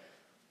writer,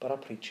 but a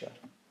preacher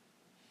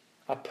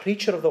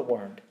of the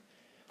word.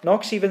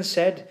 Knox even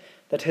said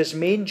that his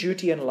main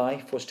duty in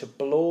life was to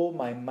blow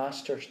my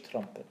master's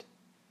trumpet.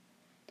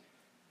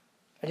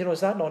 And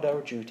is that not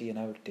our duty in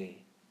our day?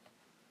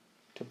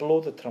 To blow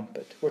the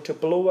trumpet. We're to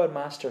blow our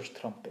master's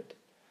trumpet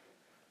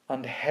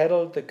and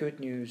herald the good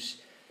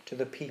news to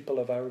the people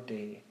of our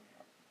day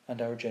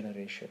and our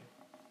generation.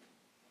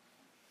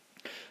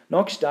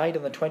 Knox died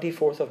on the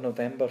 24th of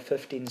November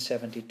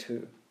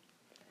 1572.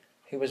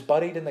 He was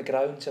buried in the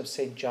grounds of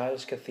St.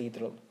 Giles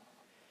Cathedral.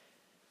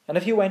 And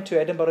if you went to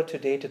Edinburgh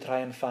today to try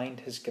and find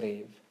his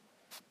grave,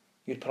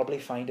 you'd probably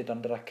find it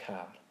under a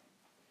car.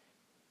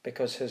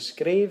 Because his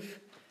grave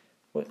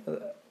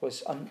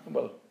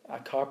a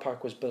car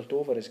park was built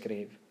over his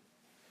grave.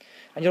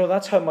 And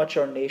that's how much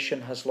our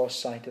nation has lost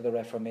sight of the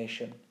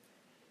Reformation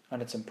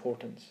and its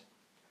importance.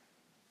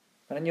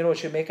 And it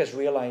should make us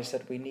realize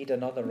that we need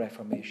another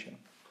Reformation.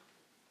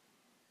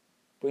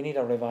 We need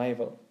a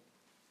revival.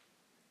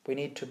 We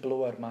need to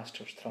blow our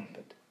master's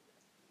trumpet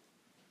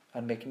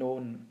and make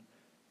known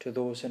to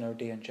those in our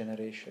day and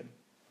generation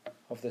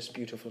of this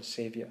beautiful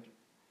Saviour.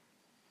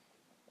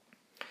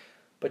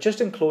 But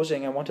just in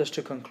closing, I want us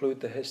to conclude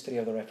the history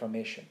of the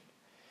Reformation.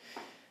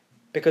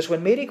 Because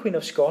when Mary Queen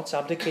of Scots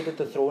abdicated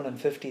the throne in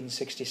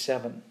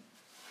 1567,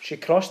 she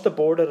crossed the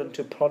border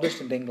into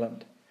Protestant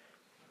England.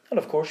 And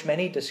of course,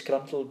 many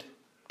disgruntled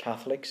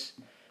Catholics,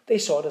 they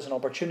saw it as an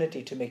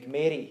opportunity to make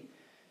Mary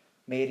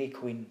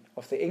Queen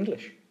of the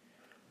English.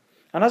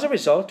 And as a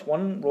result,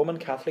 one Roman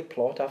Catholic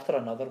plot after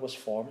another was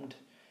formed.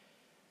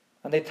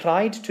 And they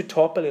tried to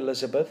topple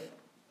Elizabeth,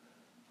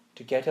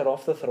 to get her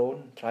off the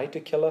throne, tried to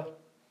kill her.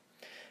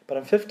 But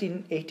in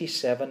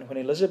 1587, when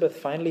Elizabeth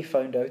finally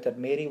found out that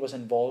Mary was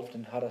involved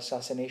in her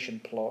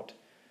assassination plot,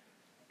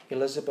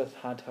 Elizabeth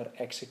had her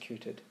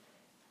executed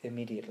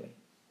immediately.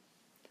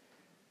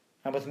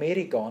 And with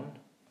Mary gone,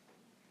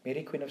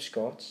 Mary Queen of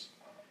Scots,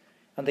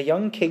 and the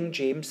young King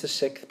James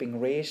VI being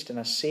raised in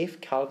a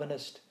safe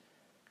Calvinist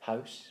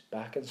house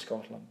back in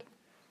Scotland,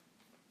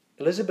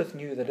 Elizabeth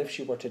knew that if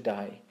she were to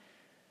die,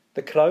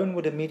 the crown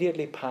would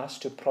immediately pass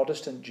to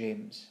Protestant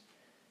James,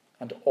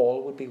 and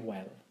all would be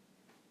well.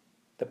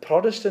 The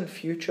Protestant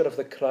future of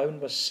the crown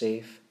was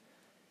safe,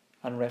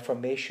 and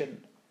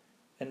Reformation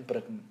in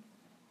Britain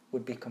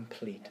would be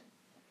complete.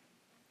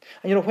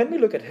 And when we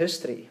look at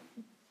history,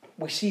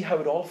 we see how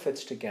it all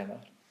fits together.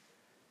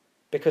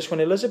 Because when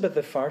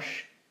Elizabeth I,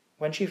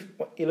 when she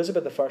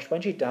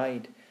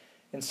died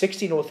in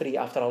 1603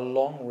 after a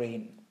long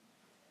reign,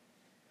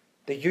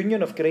 the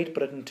union of Great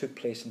Britain took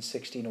place in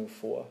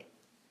 1604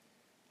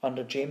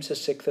 under James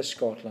VI of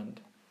Scotland,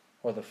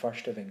 or the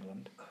First of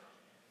England.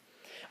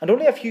 And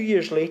only a few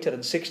years later, in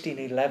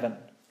 1611,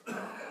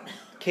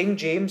 King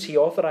James, he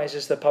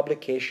authorises the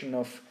publication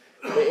of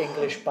the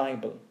English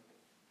Bible,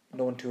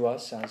 known to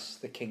us as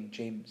the King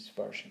James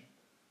Version.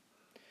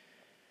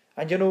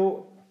 And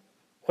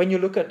when you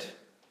look at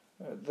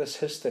this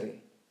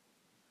history,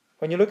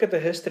 when you look at the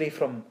history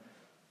from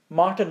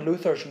Martin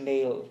Luther's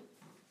nail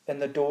in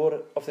the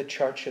door of the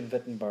church in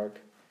Wittenberg,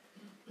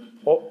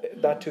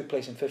 that took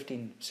place in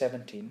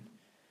 1517,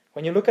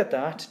 when you look at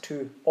that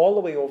to all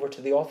the way over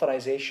to the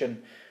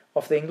authorization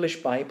of the English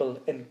Bible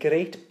in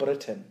Great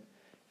Britain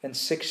in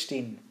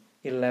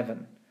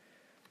 1611,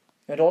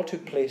 it all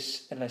took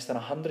place in less than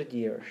 100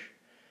 years.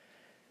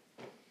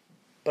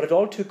 But it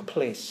all took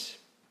place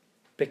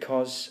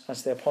because,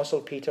 as the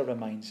Apostle Peter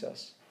reminds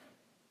us,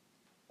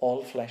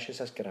 all flesh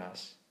is as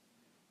grass,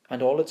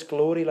 and all its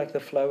glory like the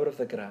flower of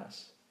the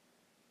grass.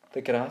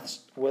 The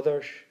grass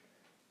withers,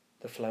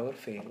 the flower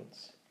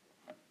fails,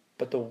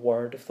 but the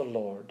word of the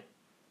Lord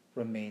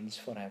remains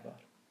forever.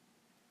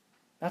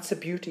 That's the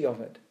beauty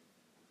of it.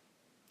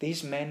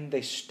 These men,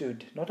 they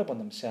stood not upon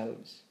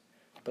themselves,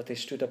 but they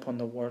stood upon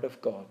the word of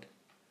God.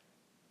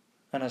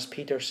 And as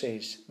Peter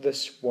says,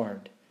 this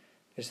word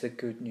is the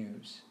good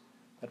news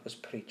that was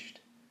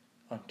preached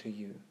unto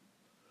you.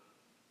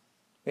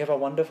 We have a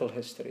wonderful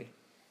history.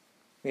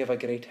 We have a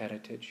great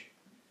heritage.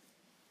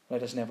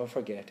 Let us never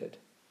forget it.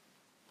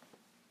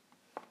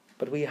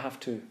 But we have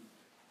to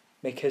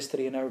make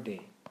history in our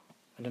day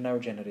and in our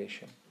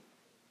generation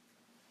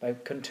by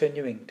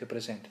continuing to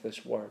present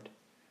this word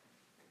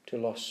to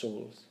lost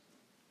souls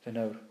in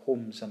our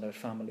homes and our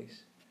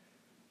families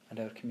and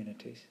our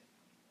communities.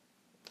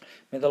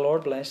 May the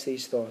Lord bless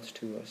these thoughts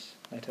to us.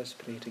 Let us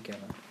pray together.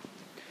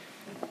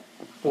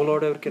 O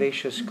Lord, our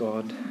gracious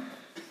God,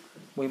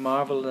 we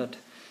marvel that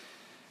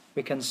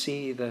we can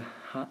see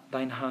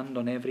thine hand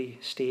on every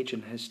stage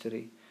in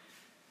history.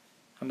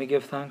 And we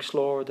give thanks,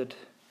 Lord, that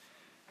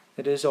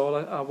it is all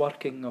a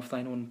working of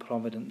thine own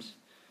providence,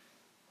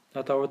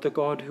 that thou art the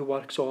God who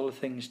works all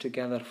things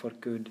together for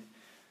good,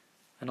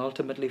 and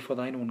ultimately for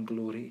thine own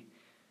glory.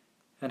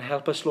 And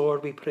help us,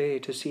 Lord, we pray,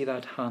 to see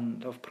that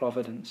hand of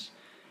providence,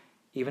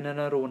 even in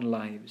our own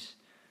lives,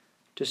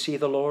 to see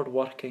the Lord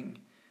working,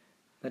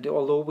 that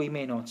although we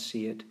may not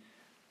see it,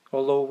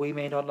 although we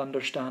may not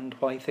understand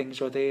why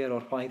things are there or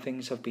why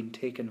things have been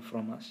taken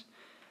from us,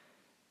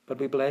 but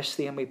we bless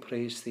thee and we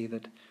praise thee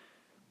that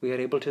we are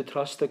able to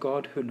trust the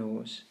God who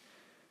knows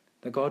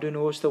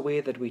the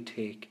way that we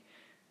take,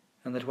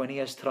 and that when he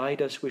has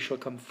tried us, we shall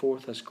come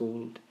forth as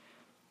gold.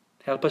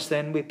 Help us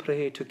then, we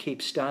pray, to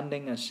keep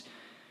standing as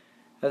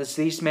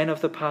these men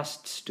of the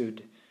past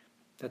stood,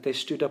 that they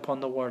stood upon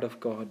the word of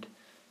God,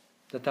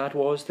 that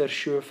was their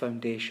sure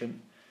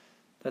foundation,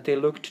 that they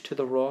looked to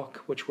the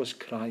rock which was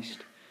Christ.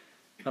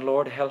 And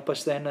Lord, help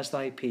us then as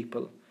thy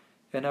people,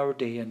 in our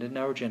day and in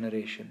our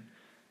generation,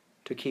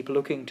 to keep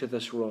looking to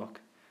this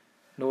rock,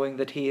 knowing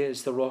that he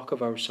is the rock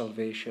of our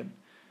salvation,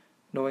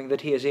 knowing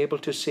that he is able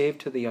to save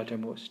to the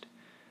uttermost.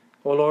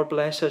 O Lord,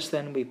 bless us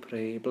then, we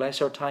pray.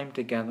 Bless our time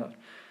together.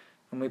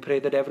 And we pray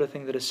that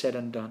everything that is said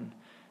and done,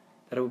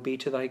 that it will be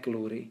to thy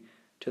glory,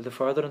 to the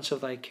furtherance of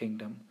thy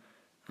kingdom,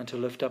 and to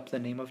lift up the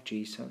name of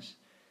Jesus.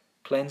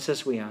 Cleanse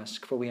us, we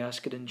ask, for we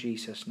ask it in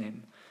Jesus'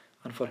 name,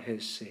 and for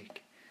his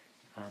sake.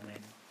 Amen.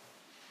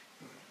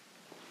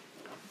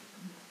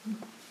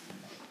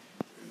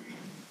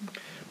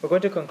 We're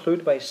going to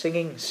conclude by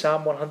singing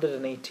Psalm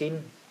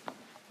 118.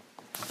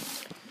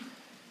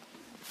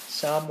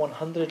 Psalm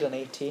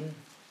 118.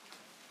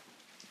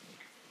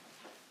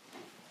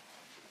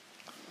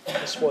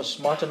 This was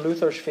Martin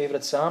Luther's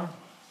favourite psalm,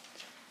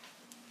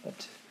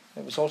 but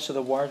it was also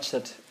the words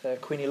that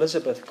Queen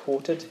Elizabeth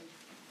quoted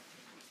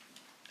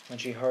when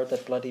she heard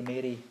that Bloody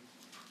Mary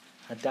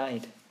had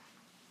died.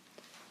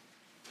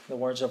 The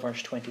words of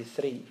verse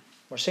 23.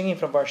 We're singing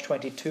from verse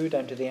 22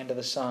 down to the end of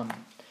the psalm.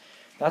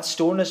 That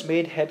stone is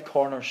made head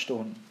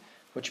cornerstone,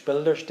 which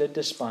builders did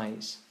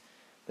despise.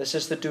 This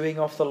is the doing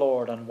of the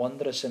Lord, and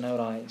wondrous in our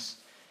eyes.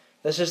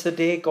 This is the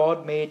day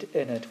God made,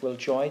 in it will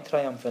joy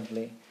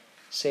triumphantly.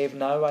 Save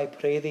now, I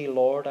pray thee,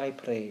 Lord, I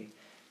pray.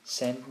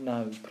 send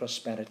now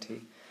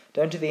prosperity.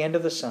 Down to the end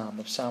of the psalm,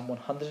 of Psalm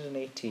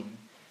 118,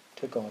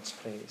 to God's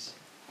praise.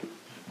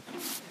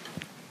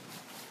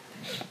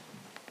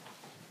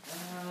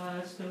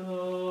 A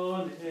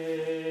stone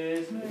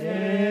is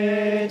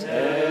Made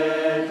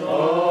a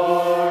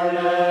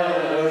cornerstone,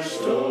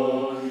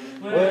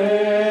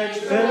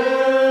 which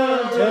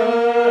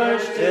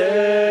builders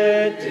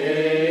did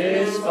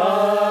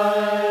despise.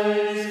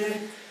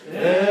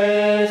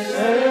 This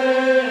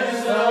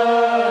is the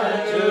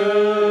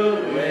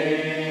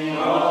doing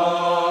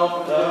of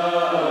the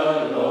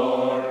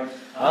Lord,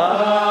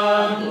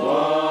 and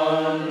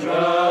wondrous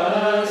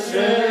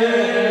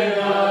in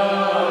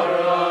our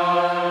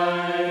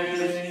eyes.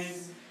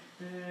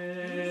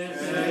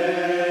 This is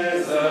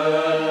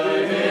the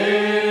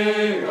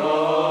day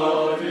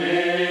God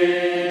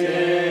made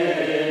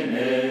in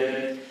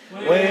it.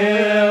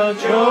 Will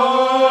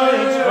joy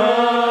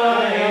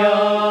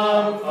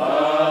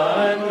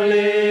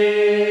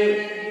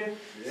triumphantly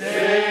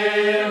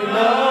save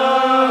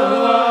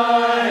now,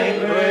 I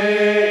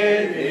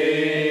pray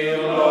thee,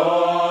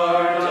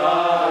 Lord,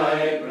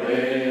 I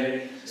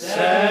pray.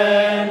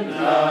 Send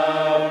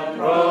now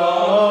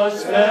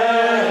prosperity.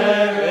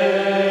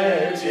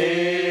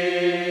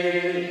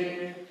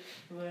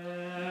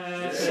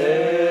 Blessed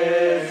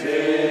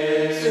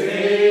is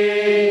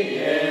he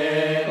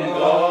in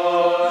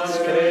God's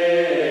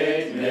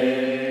great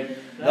name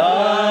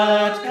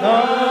that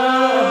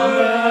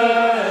cometh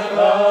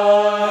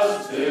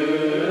us to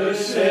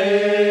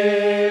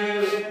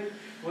save.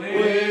 We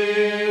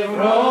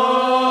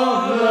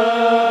from the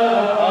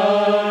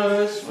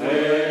house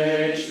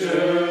which to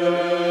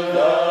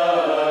the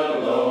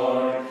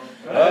Lord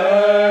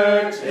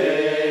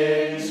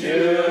pertains,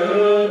 you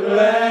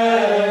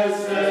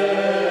blessed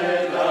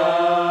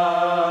house.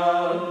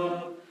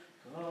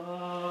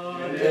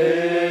 God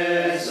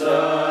is the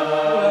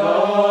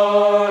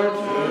Lord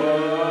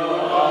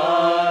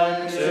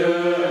unto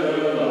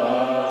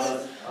us,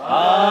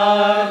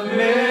 and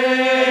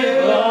made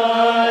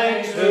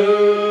light to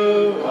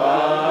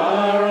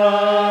our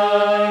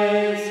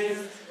eyes.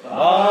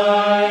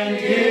 Bind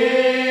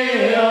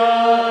ye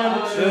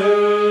unto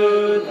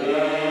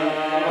the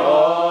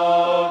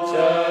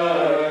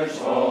altar's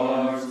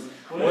horns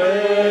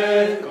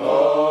with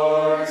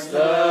cords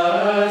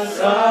the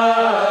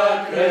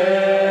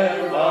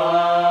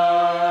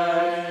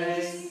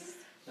sacrifice.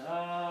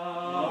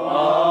 Thou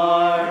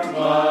art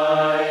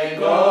my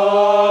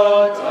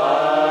God,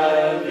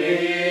 I'll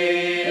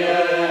thee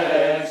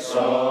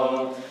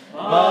exalt.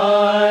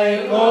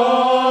 My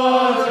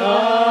God,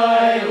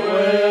 I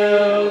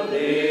will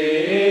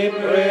thee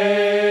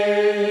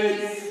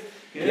praise.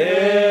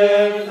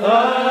 Give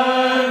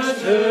thanks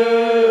to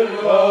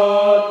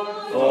God,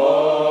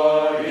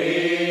 for he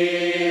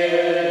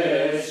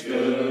is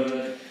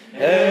good.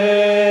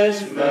 His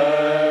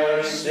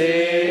mercy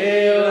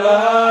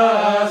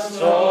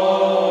lasts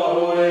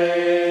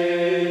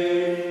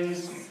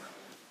always.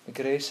 The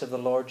grace of the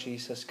Lord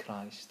Jesus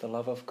Christ, the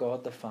love of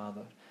God the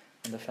Father,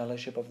 and the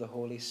fellowship of the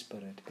Holy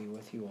Spirit be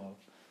with you all,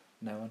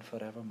 now and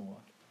forevermore.